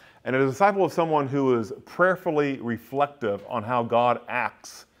looking. And a disciple is someone who is prayerfully reflective on how God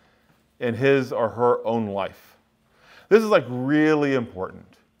acts in his or her own life. This is like really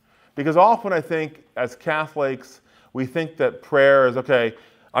important. Because often I think as Catholics, we think that prayer is, okay,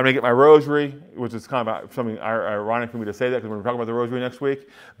 I'm going to get my rosary, which is kind of something ironic for me to say that because we're going to talk about the rosary next week.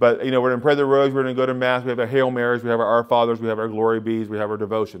 But, we're going to pray the rosary, we're going to go to Mass, we have our Hail Marys, we have our Fathers, we have our Glory Bees, we have our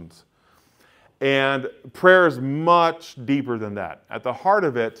devotions. And prayer is much deeper than that. At the heart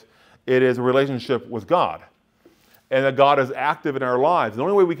of it, it is a relationship with God. And that God is active in our lives. The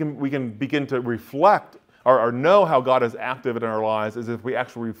only way we can begin to reflect or know how God is active in our lives is if we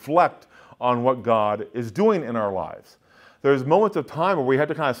actually reflect on what God is doing in our lives. There's moments of time where we have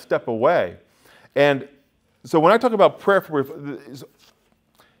to kind of step away. And so when I talk about prayer, think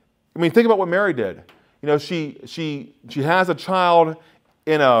about what Mary did. She has a child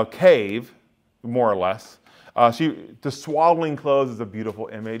in a cave, more or less. The swaddling clothes is a beautiful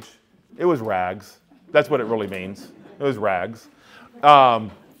image. It was rags. That's what it really means. It was rags.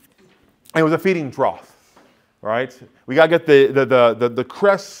 And it was a feeding trough. Right? We got to get the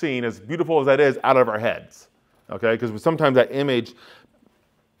crest scene, as beautiful as that is, out of our heads. Okay? Because sometimes that image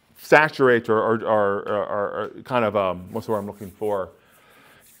saturates or kind of, what's the word I'm looking for?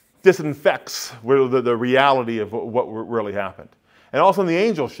 Disinfects the reality of what really happened. And all of a sudden the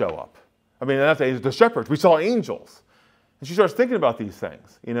angels show up. That's the shepherds. We saw angels. And she starts thinking about these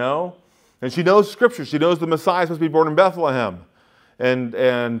things, And she knows Scripture. She knows the Messiah is supposed to be born in Bethlehem.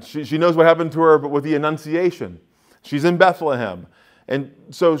 And she knows what happened to her with the Annunciation. She's in Bethlehem. And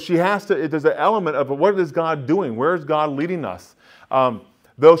so she has to, there's an element of what is God doing? Where is God leading us?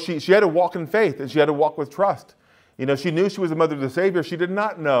 Though she had to walk in faith and she had to walk with trust. You know, she knew she was the mother of the Savior. She did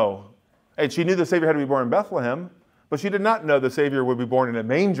not know. And she knew the Savior had to be born in Bethlehem, but she did not know the Savior would be born in a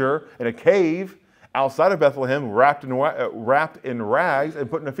manger, in a cave, outside of Bethlehem, wrapped in rags and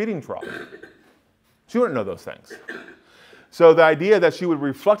put in a feeding trough. She wouldn't know those things. So the idea that she would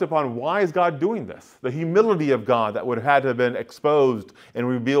reflect upon why is God doing this, the humility of God that would have had to have been exposed and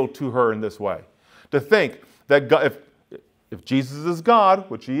revealed to her in this way. To think that God, if Jesus is God,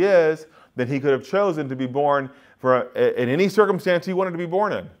 which he is, then he could have chosen to be born in any circumstance he wanted to be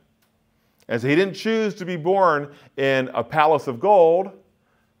born in. And so he didn't choose to be born in a palace of gold.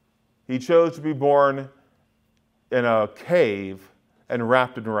 He chose to be born in a cave and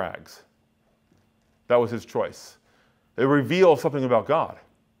wrapped in rags. That was his choice. It reveals something about God.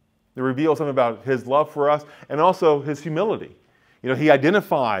 It reveals something about his love for us and also his humility. You know, he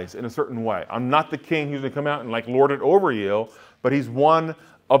identifies in a certain way. I'm not the king who's going to come out and like lord it over you, but he's one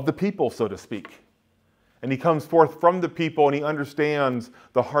of the people, so to speak. And he comes forth from the people and he understands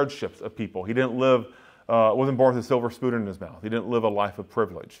the hardships of people. He didn't live, wasn't born with a silver spoon in his mouth. He didn't live a life of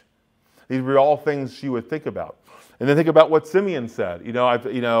privilege. These were all things she would think about. And then think about what Simeon said.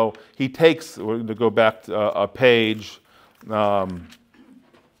 He takes, to go back a page, my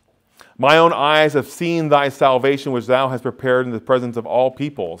own eyes have seen thy salvation, which thou hast prepared in the presence of all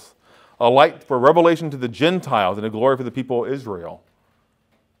peoples, a light for revelation to the Gentiles and a glory for the people of Israel.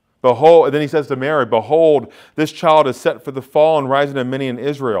 Behold, and then he says to Mary, behold, this child is set for the fall and rising of many in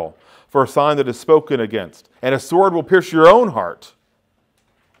Israel, for a sign that is spoken against. And a sword will pierce your own heart.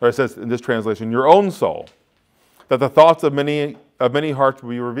 Or it says in this translation, your own soul, that the thoughts of many hearts will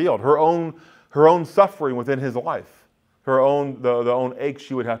be revealed. Her own suffering within his life, the own aches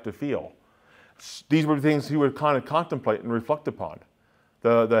she would have to feel. These were things he would kind of contemplate and reflect upon.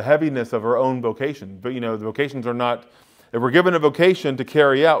 The heaviness of her own vocation. But the vocations are not. If we're given a vocation to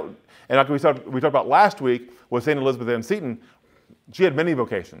carry out, and like we talked about last week with St. Elizabeth Ann Seton, she had many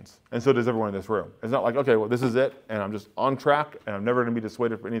vocations, and so does everyone in this room. It's not like, okay, well, this is it, and I'm just on track, and I'm never going to be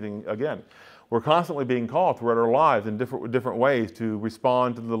dissuaded from anything again. We're constantly being called throughout our lives in different ways to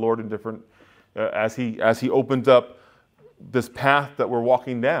respond to the Lord in different, as He opens up this path that we're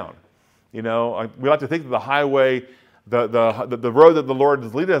walking down. We like to think that the highway, the road that the Lord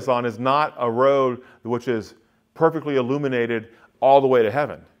is leading us on is not a road which is perfectly illuminated all the way to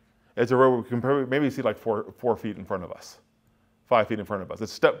heaven. It's a road where we can maybe see like 4 feet in front of us, 5 feet in front of us.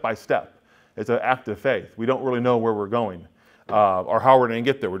 It's step by step. It's an act of faith. We don't really know where we're going or how we're going to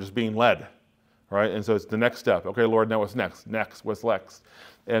get there. We're just being led, right? And so it's the next step. Okay, Lord, now what's next? What's next?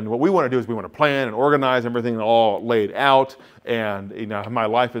 And what we want to do is we want to plan and organize everything all laid out. And my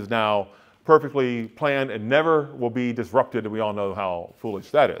life is now perfectly planned and never will be disrupted. And we all know how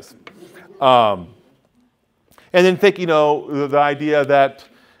foolish that is. And then think, the idea that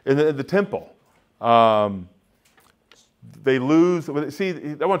in the temple, they lose. See,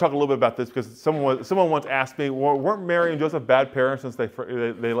 I want to talk a little bit about this because someone once asked me, weren't Mary and Joseph bad parents since they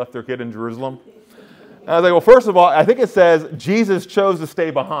left their kid in Jerusalem? And I was like, well, first of all, I think it says Jesus chose to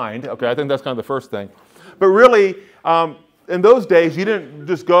stay behind. Okay, I think that's kind of the first thing. But really, in those days, you didn't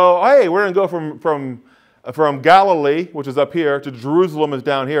just go, hey, we're going to go from Galilee, which is up here, to Jerusalem is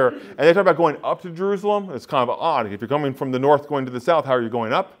down here. And they talk about going up to Jerusalem. It's kind of odd. If you're coming from the north going to the south, how are you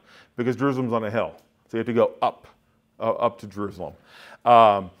going up? Because Jerusalem's on a hill. So you have to go up to Jerusalem.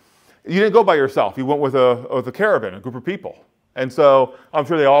 You didn't go by yourself. You went with a caravan, a group of people. And so I'm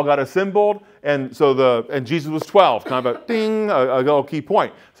sure they all got assembled. And Jesus was 12, kind of a ding, a little key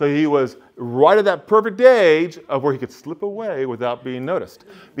point. So he was right at that perfect age of where he could slip away without being noticed.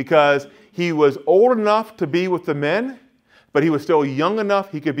 Because he was old enough to be with the men, but he was still young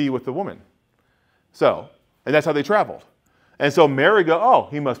enough he could be with the women. And that's how they traveled. And so Mary go, oh,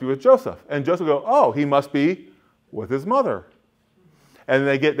 he must be with Joseph. And Joseph go, oh, he must be with his mother. And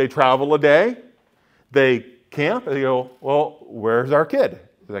they travel a day, they camp, and they go, well, where's our kid?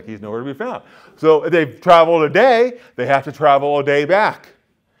 It's like he's nowhere to be found. So they've traveled a day, they have to travel a day back.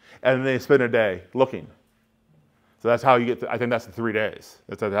 And then they spend a day looking. So that's how you get I think that's the 3 days.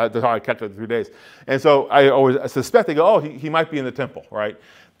 That's how I kept it the 3 days. And so I suspect they go, oh, he might be in the temple, right?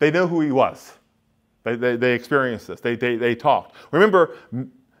 They know who he was. They experienced this. They talked. Remember,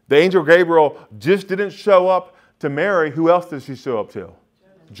 the angel Gabriel just didn't show up to Mary. Who else did she show up to?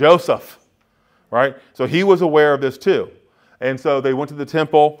 Joseph, right? So he was aware of this too. And so they went to the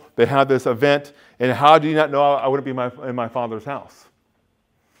temple. They had this event. And how do you not know I wouldn't be in my Father's house?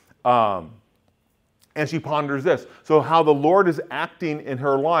 And she ponders this. So how the Lord is acting in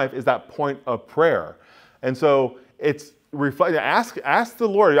her life is that point of prayer. And so it's reflect, ask the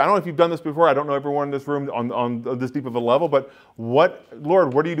Lord. I don't know if you've done this before. I don't know everyone in this room on this deep of a level, but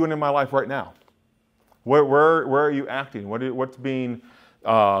Lord, what are you doing in my life right now? Where are you acting? What's being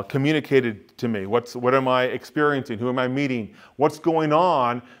communicated to me? What am I experiencing? Who am I meeting? What's going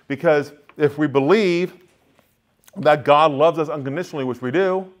on? Because if we believe that God loves us unconditionally, which we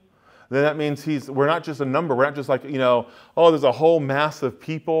do, then that means we're not just a number. We're not just like, there's a whole mass of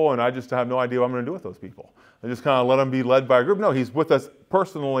people and I just have no idea what I'm going to do with those people. And just kind of let them be led by a group. No, he's with us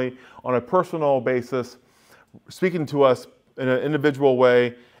personally, on a personal basis, speaking to us in an individual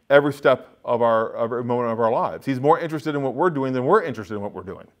way every step of every moment of our lives. He's more interested in what we're doing than we're interested in what we're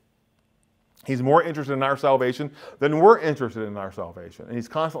doing. He's more interested in our salvation than we're interested in our salvation. And he's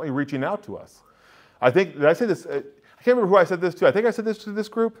constantly reaching out to us. Did I say this? I can't remember who I said this to. I think I said this to this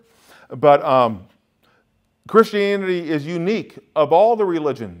group. But Christianity is unique of all the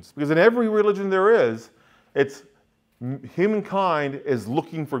religions, because in every religion there is, humankind is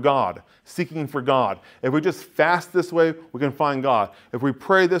looking for God, seeking for God. If we just fast this way, we can find God. If we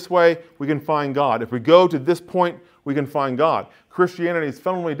pray this way, we can find God. If we go to this point, we can find God. Christianity is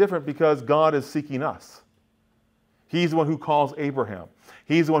fundamentally different because God is seeking us. He's the one who calls Abraham.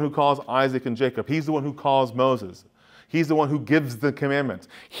 He's the one who calls Isaac and Jacob. He's the one who calls Moses. He's the one who gives the commandments.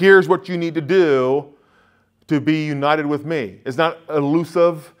 Here's what you need to do to be united with me. It's not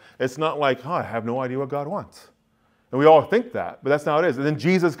elusive. It's not like, I have no idea what God wants. And we all think that, but that's not how it is. And then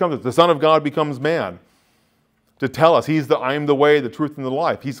Jesus comes, the Son of God becomes man to tell us I am the way, the truth, and the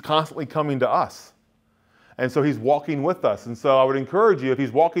life. He's constantly coming to us. And so he's walking with us. And so I would encourage you, if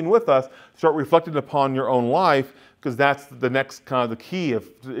he's walking with us, start reflecting upon your own life, because that's the next kind of the key.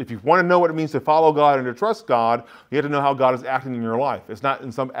 If you want to know what it means to follow God and to trust God, you have to know how God is acting in your life. It's not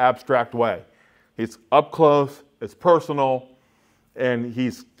in some abstract way. It's up close, it's personal, and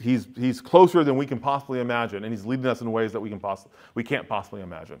he's closer than we can possibly imagine, and he's leading us in ways that we can't possibly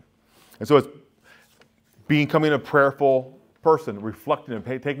imagine. And so it's becoming a prayerful person, reflecting and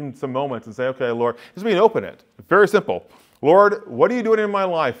taking some moments and say, okay, Lord, just being open it. Very simple. Lord, what are you doing in my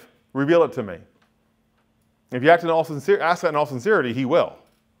life? Reveal it to me. If you ask that in all sincerity, he will.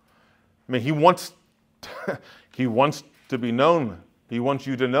 I mean, he wants to be known. He wants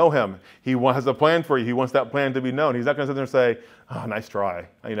you to know him. He has a plan for you. He wants that plan to be known. He's not going to sit there and say, oh, nice try.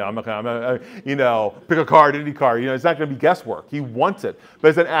 I'm not going to, pick a card, any card. It's not going to be guesswork. He wants it. But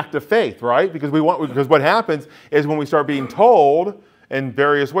it's an act of faith, right? Because what happens is when we start being told in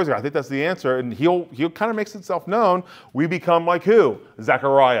various ways, I think that's the answer, and he'll kind of makes himself known, we become like who?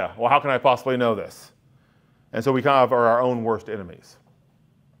 Zechariah. Well, how can I possibly know this? And so we kind of are our own worst enemies.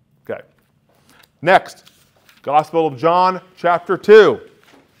 Okay. Next, Gospel of John, chapter 2.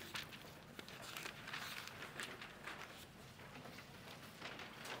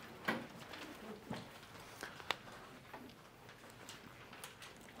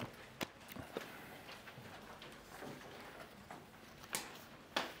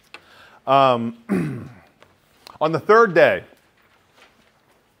 On the third day,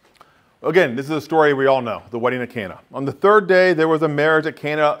 again, this is a story we all know, the wedding at Cana. On the third day, there was a marriage at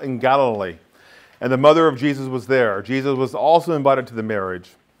Cana in Galilee, and the mother of Jesus was there. Jesus was also invited to the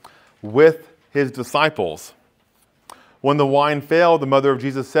marriage with his disciples. When the wine failed, the mother of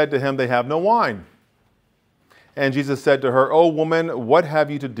Jesus said to him, "They have no wine." And Jesus said to her, "O woman, what have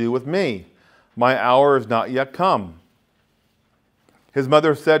you to do with me? My hour is not yet come." His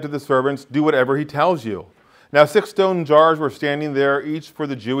mother said to the servants, "Do whatever he tells you." Now 6 stone jars were standing there, each for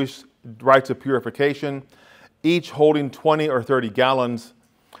the Jewish rites of purification, each holding 20 or 30 gallons.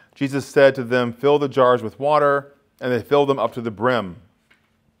 Jesus said to them, "Fill the jars with water," and they filled them up to the brim.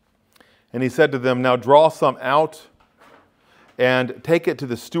 And he said to them, "Now draw some out and take it to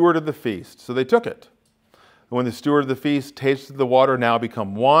the steward of the feast." So they took it. And when the steward of the feast tasted the water now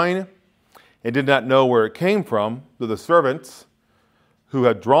become wine, and did not know where it came from, though the servants who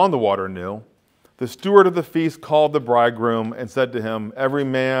had drawn the water knew, the steward of the feast called the bridegroom and said to him, "Every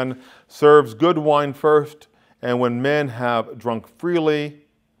man serves good wine first, and when men have drunk freely,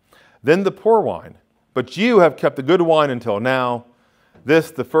 then the poor wine. But you have kept the good wine until now."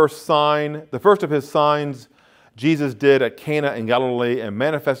 This, the first of his signs, Jesus did at Cana in Galilee and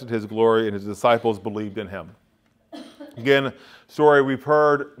manifested his glory, and his disciples believed in him. Again, story we've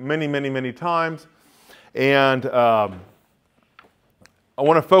heard many, many, many times. And I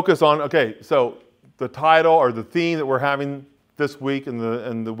want to focus on, so the title or the theme that we're having this week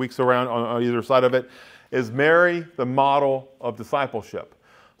and the weeks around on either side of it is Mary, the model of discipleship.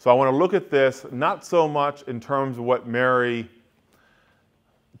 So I want to look at this not so much in terms of what Mary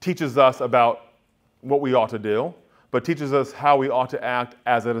teaches us about what we ought to do, but teaches us how we ought to act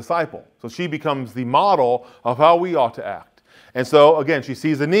as a disciple. So she becomes the model of how we ought to act. And so, again, she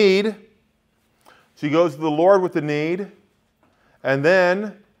sees a need. She goes to the Lord with the need. And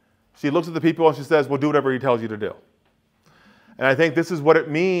then she looks at the people and she says, well, do whatever he tells you to do. And I think this is what it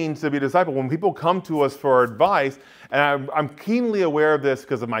means to be a disciple. When people come to us for advice, and I'm keenly aware of this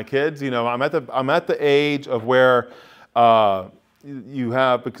because of my kids. I'm at the age of where you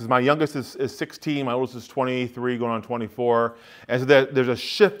have, because my youngest is 16, my oldest is 23, going on 24. And so there's a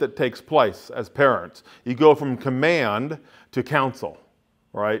shift that takes place as parents. You go from command to counsel,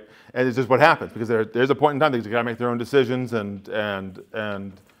 right? And it's just what happens, because there's a point in time they got to make their own decisions and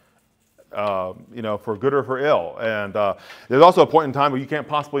for good or for ill. And there's also a point in time where you can't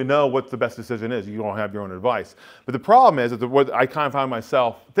possibly know what the best decision is. You don't have your own advice. But the problem is that what I kind of find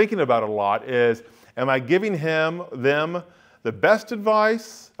myself thinking about a lot is, am I giving them the best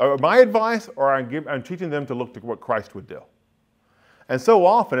advice, or my advice, or I'm teaching them to look to what Christ would do? And so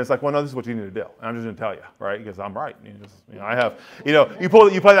often it's like, well, no, this is what you need to do. And I'm just going to tell you, right? Because I'm right. You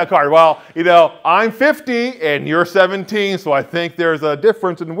play that card. Well, I'm 50 and you're 17, so I think there's a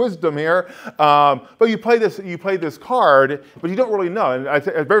difference in wisdom here. But you play this card, but you don't really know. And I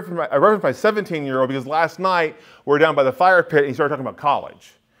referenced my 17-year-old because last night we were down by the fire pit and he started talking about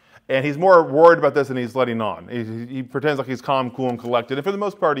college. And he's more worried about this than he's letting on. He pretends like he's calm, cool, and collected. And for the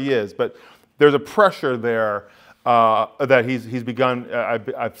most part, he is. But there's a pressure there that he's begun,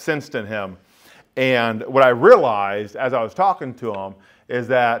 I've sensed in him. And what I realized as I was talking to him is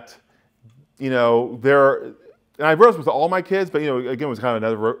that, and I realized with all my kids, but, again, it was kind of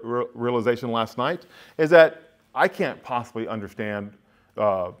another realization last night, is that I can't possibly understand,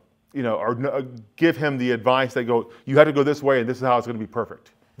 or give him the advice that you have to go this way and this is how it's going to be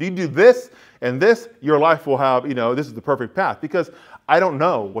perfect. If you do this and this, your life will have, this is the perfect path. Because I don't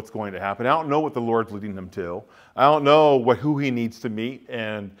know what's going to happen. I don't know what the Lord's leading him to. I don't know who he needs to meet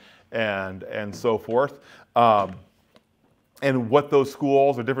and so forth. And what those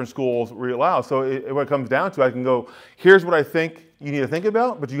schools or different schools really allow. So when it comes down to it, I can go, here's what I think you need to think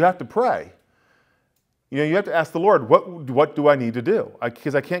about, but you have to pray. You have to ask the Lord, what do I need to do?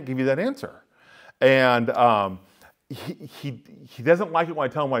 Because I can't give you that answer. And he doesn't like it when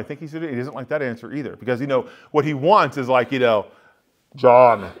I tell him what I think he should do. He doesn't like that answer either. Because, what he wants is like,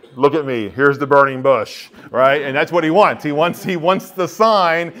 John, look at me. Here's the burning bush, right? And that's what he wants. He wants the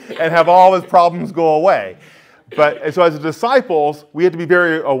sign and have all his problems go away. And so as disciples, we have to be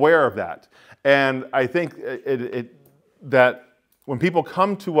very aware of that. And I think that when people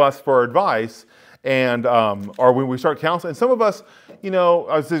come to us for advice, and or when we start counseling, and some of us,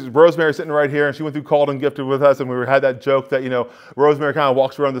 Rosemary sitting right here, and she went through Called and Gifted with us, and we had that joke that, Rosemary kind of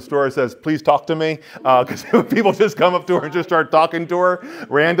walks around the store and says, please talk to me, because people just come up to her and just start talking to her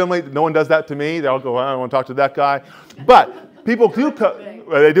randomly. No one does that to me. They'll go, I don't want to talk to that guy. But people do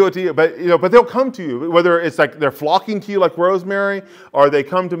they do it to you, but they'll come to you, whether it's like they're flocking to you like Rosemary, or they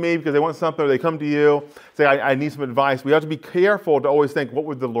come to me because they want something, or they come to you, say, I need some advice. We have to be careful to always think, what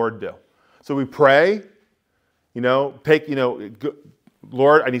would the Lord do? So we pray, Lord,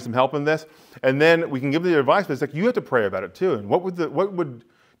 I need some help in this. And then we can give the advice, but it's like you have to pray about it too. And what would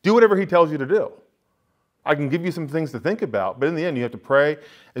do whatever he tells you to do. I can give you some things to think about, but in the end you have to pray.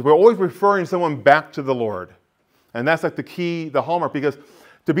 And we're always referring someone back to the Lord. And that's like the key, the hallmark, because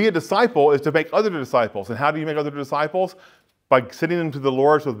to be a disciple is to make other disciples. And how do you make other disciples? By sending them to the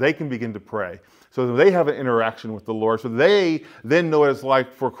Lord so they can begin to pray. So that they have an interaction with the Lord. So they then know what it's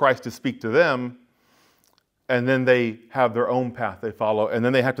like for Christ to speak to them. And then they have their own path they follow. And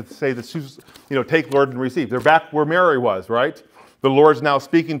then they have to say, take, Lord, and receive. They're back where Mary was, right? The Lord's now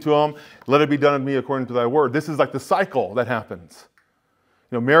speaking to them. Let it be done in me according to thy word. This is like the cycle that happens.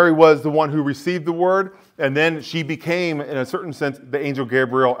 Mary was the one who received the word. And then she became, in a certain sense, the angel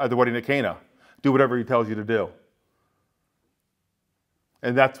Gabriel at the wedding at Cana. Do whatever he tells you to do.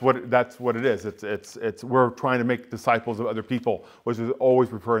 And that's what it is. It's we're trying to make disciples of other people, which is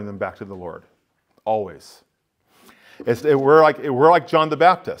always referring them back to the Lord, always. We're like John the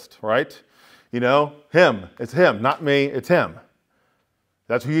Baptist, right? Him. It's him, not me. It's him.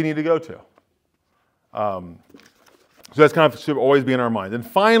 That's who you need to go to. So that's kind of should always be in our mind. And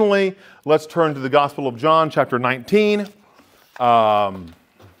finally, let's turn to the Gospel of John, chapter 19. It's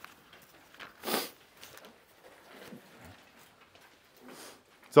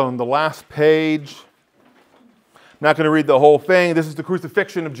on the last page. I'm not going to read the whole thing. This is the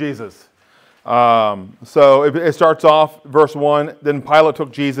crucifixion of Jesus. So it starts off, verse 1. Then Pilate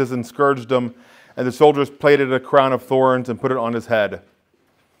took Jesus and scourged him, and the soldiers plaited a crown of thorns and put it on his head.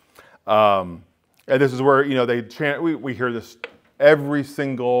 And this is where, they chant. We hear this every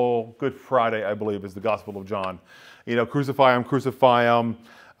single Good Friday, I believe, is the Gospel of John. crucify him, crucify him.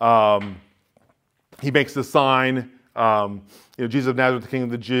 He makes the sign, Jesus of Nazareth, the King of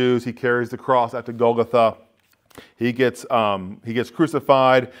the Jews. He carries the cross out to Golgotha. He gets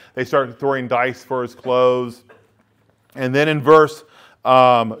crucified. They start throwing dice for his clothes. And then in verse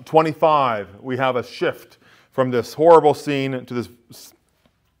 25, we have a shift from this horrible scene to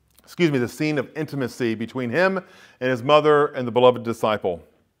the scene of intimacy between him and his mother and the beloved disciple.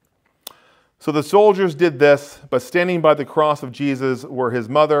 So the soldiers did this, but standing by the cross of Jesus were his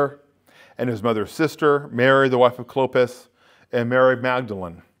mother and his mother's sister, Mary, the wife of Clopas, and Mary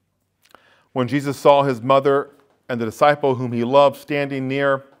Magdalene. When Jesus saw his mother and the disciple whom he loved standing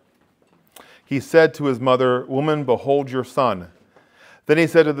near, he said to his mother, "Woman, behold your son." Then he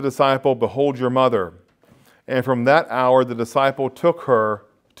said to the disciple, "Behold your mother." And from that hour the disciple took her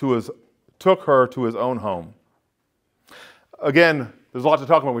to his own home. Again, there's a lot to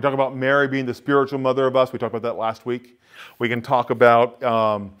talk about. We talk about Mary being the spiritual mother of us. We talked about that last week. We can talk about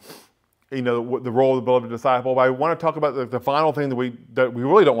the role of the beloved disciple. But I want to talk about the final thing that we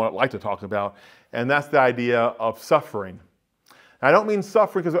really don't like to talk about, and that's the idea of suffering. And I don't mean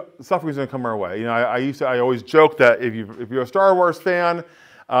suffering because suffering is going to come our way. I always joke that if you're a Star Wars fan,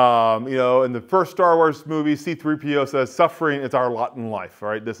 in the first Star Wars movie, C-3PO says, "Suffering is our lot in life."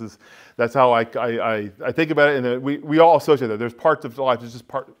 Right? That's how I think about it, and we all associate that. There's parts of life. It's just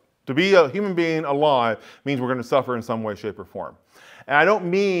to be a human being alive means we're going to suffer in some way, shape, or form. And I don't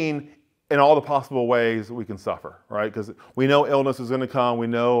mean in all the possible ways we can suffer, right? Because we know illness is going to come, we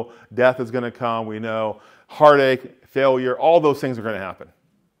know death is going to come, we know heartache, failure, all those things are going to happen,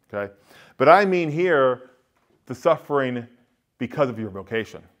 okay? But I mean here the suffering because of your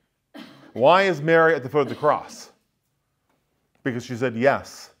vocation. Why is Mary at the foot of the cross? Because she said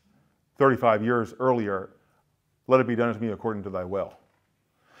yes 35 years earlier, "Let it be done unto me according to thy will."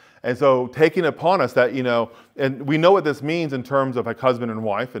 And so taking upon us that, and we know what this means in terms of like husband and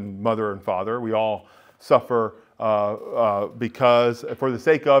wife and mother and father. We all suffer because, for the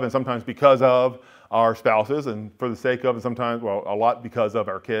sake of, and sometimes because of our spouses, and for the sake of, and sometimes, a lot because of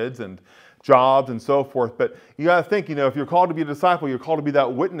our kids and jobs and so forth. But you got to think, if you're called to be a disciple, you're called to be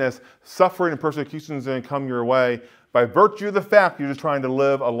that witness. Suffering and persecution is going to come your way by virtue of the fact you're just trying to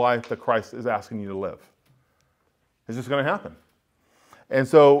live a life that Christ is asking you to live. It's just going to happen. And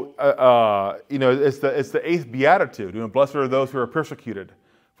so, it's the eighth beatitude. Blessed are those who are persecuted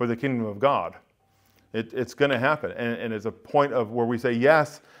for the kingdom of God. It's going to happen. And it's a point of where we say,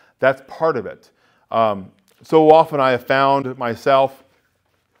 yes, that's part of it. So often I have found myself,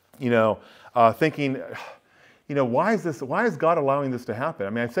 thinking, why is God allowing this to happen? I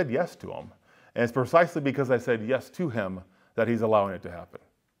mean, I said yes to him. And it's precisely because I said yes to him that he's allowing it to happen.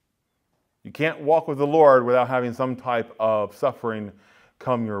 You can't walk with the Lord without having some type of suffering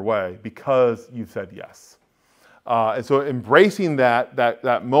come your way because you've said yes. And so embracing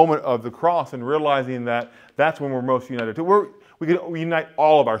that moment of the cross and realizing that that's when we're most united to. We can unite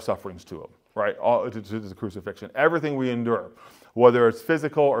all of our sufferings to him, right? To the crucifixion. Everything we endure, whether it's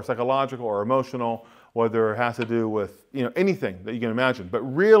physical or psychological or emotional, whether it has to do with anything that you can imagine. But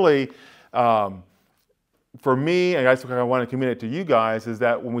really, for me, and that's what I want to communicate to you guys, is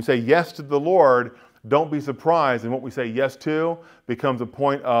that when we say yes to the Lord, don't be surprised, and what we say yes to becomes a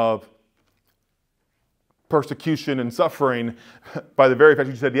point of persecution and suffering by the very fact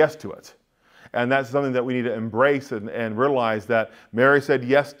you said yes to it. And that's something that we need to embrace and realize that Mary said,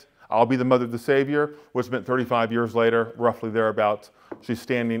 yes, I'll be the mother of the Savior, which meant 35 years later, roughly thereabouts, she's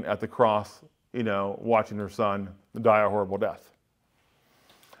standing at the cross, watching her son die a horrible death.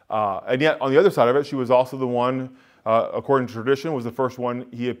 And yet, on the other side of it, she was also the one, according to tradition, was the first one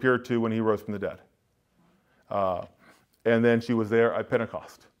he appeared to when he rose from the dead. And then she was there at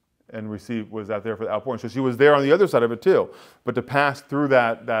Pentecost and was out there for the outpouring. So she was there on the other side of it too. But to pass through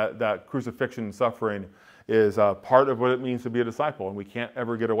that crucifixion and suffering is part of what it means to be a disciple, and we can't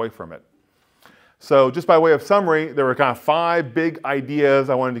ever get away from it. So just by way of summary, there were kind of 5 big ideas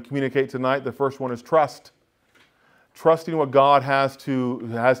I wanted to communicate tonight. The first one is trust. Trusting what God has to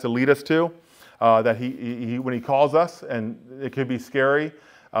lead us to, that he when he calls us, and it can be scary.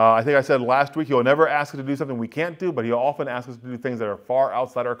 I think I said last week, he'll never ask us to do something we can't do, but he'll often ask us to do things that are far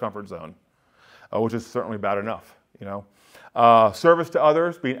outside our comfort zone, which is certainly bad enough. Service to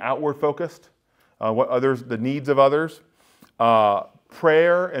others, being outward focused, the needs of others.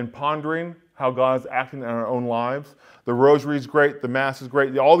 Prayer and pondering how God is acting in our own lives. The rosary is great. The Mass is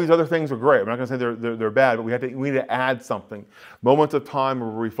great. All these other things are great. I'm not going to say they're bad, but we need to add something. Moments of time where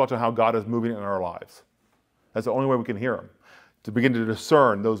we reflect on how God is moving in our lives. That's the only way we can hear him, to begin to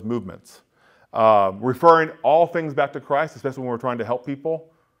discern those movements. Referring all things back to Christ, especially when we're trying to help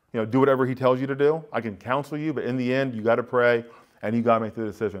people. do whatever he tells you to do. I can counsel you, but in the end, you got to pray and you got to make the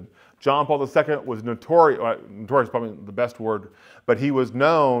decision. John Paul II was notorious is probably the best word, but he was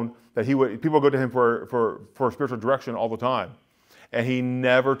known that people go to him for spiritual direction all the time. And he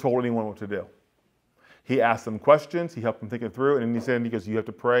never told anyone what to do. He asked them questions, he helped them think it through, and in the end, he goes, you have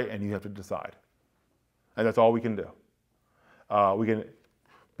to pray and you have to decide. And that's all we can do. We can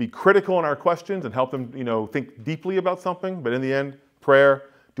be critical in our questions and help them, think deeply about something, but in the end, prayer,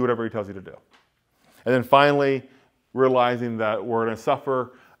 do whatever he tells you to do. And then finally, realizing that we're going to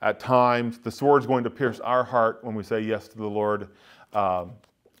suffer at times. The sword's going to pierce our heart when we say yes to the Lord.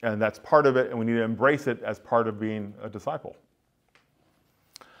 And that's part of it, and we need to embrace it as part of being a disciple.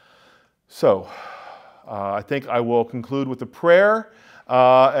 So, I think I will conclude with a prayer,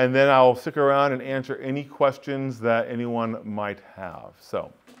 and then I'll stick around and answer any questions that anyone might have.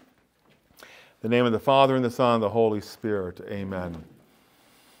 So, in the name of the Father, and the Son, and the Holy Spirit, amen.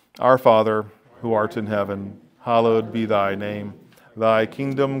 Our Father, who art in heaven, hallowed be thy name. Thy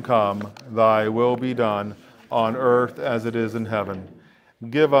kingdom come, thy will be done, on earth as it is in heaven.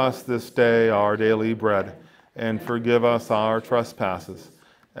 Give us this day our daily bread, and forgive us our trespasses,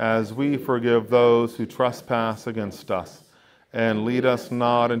 as we forgive those who trespass against us. And lead us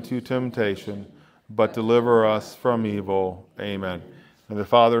not into temptation, but deliver us from evil. Amen. And the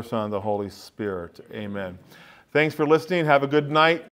Father, Son, and the Holy Spirit. Amen. Thanks for listening. Have a good night.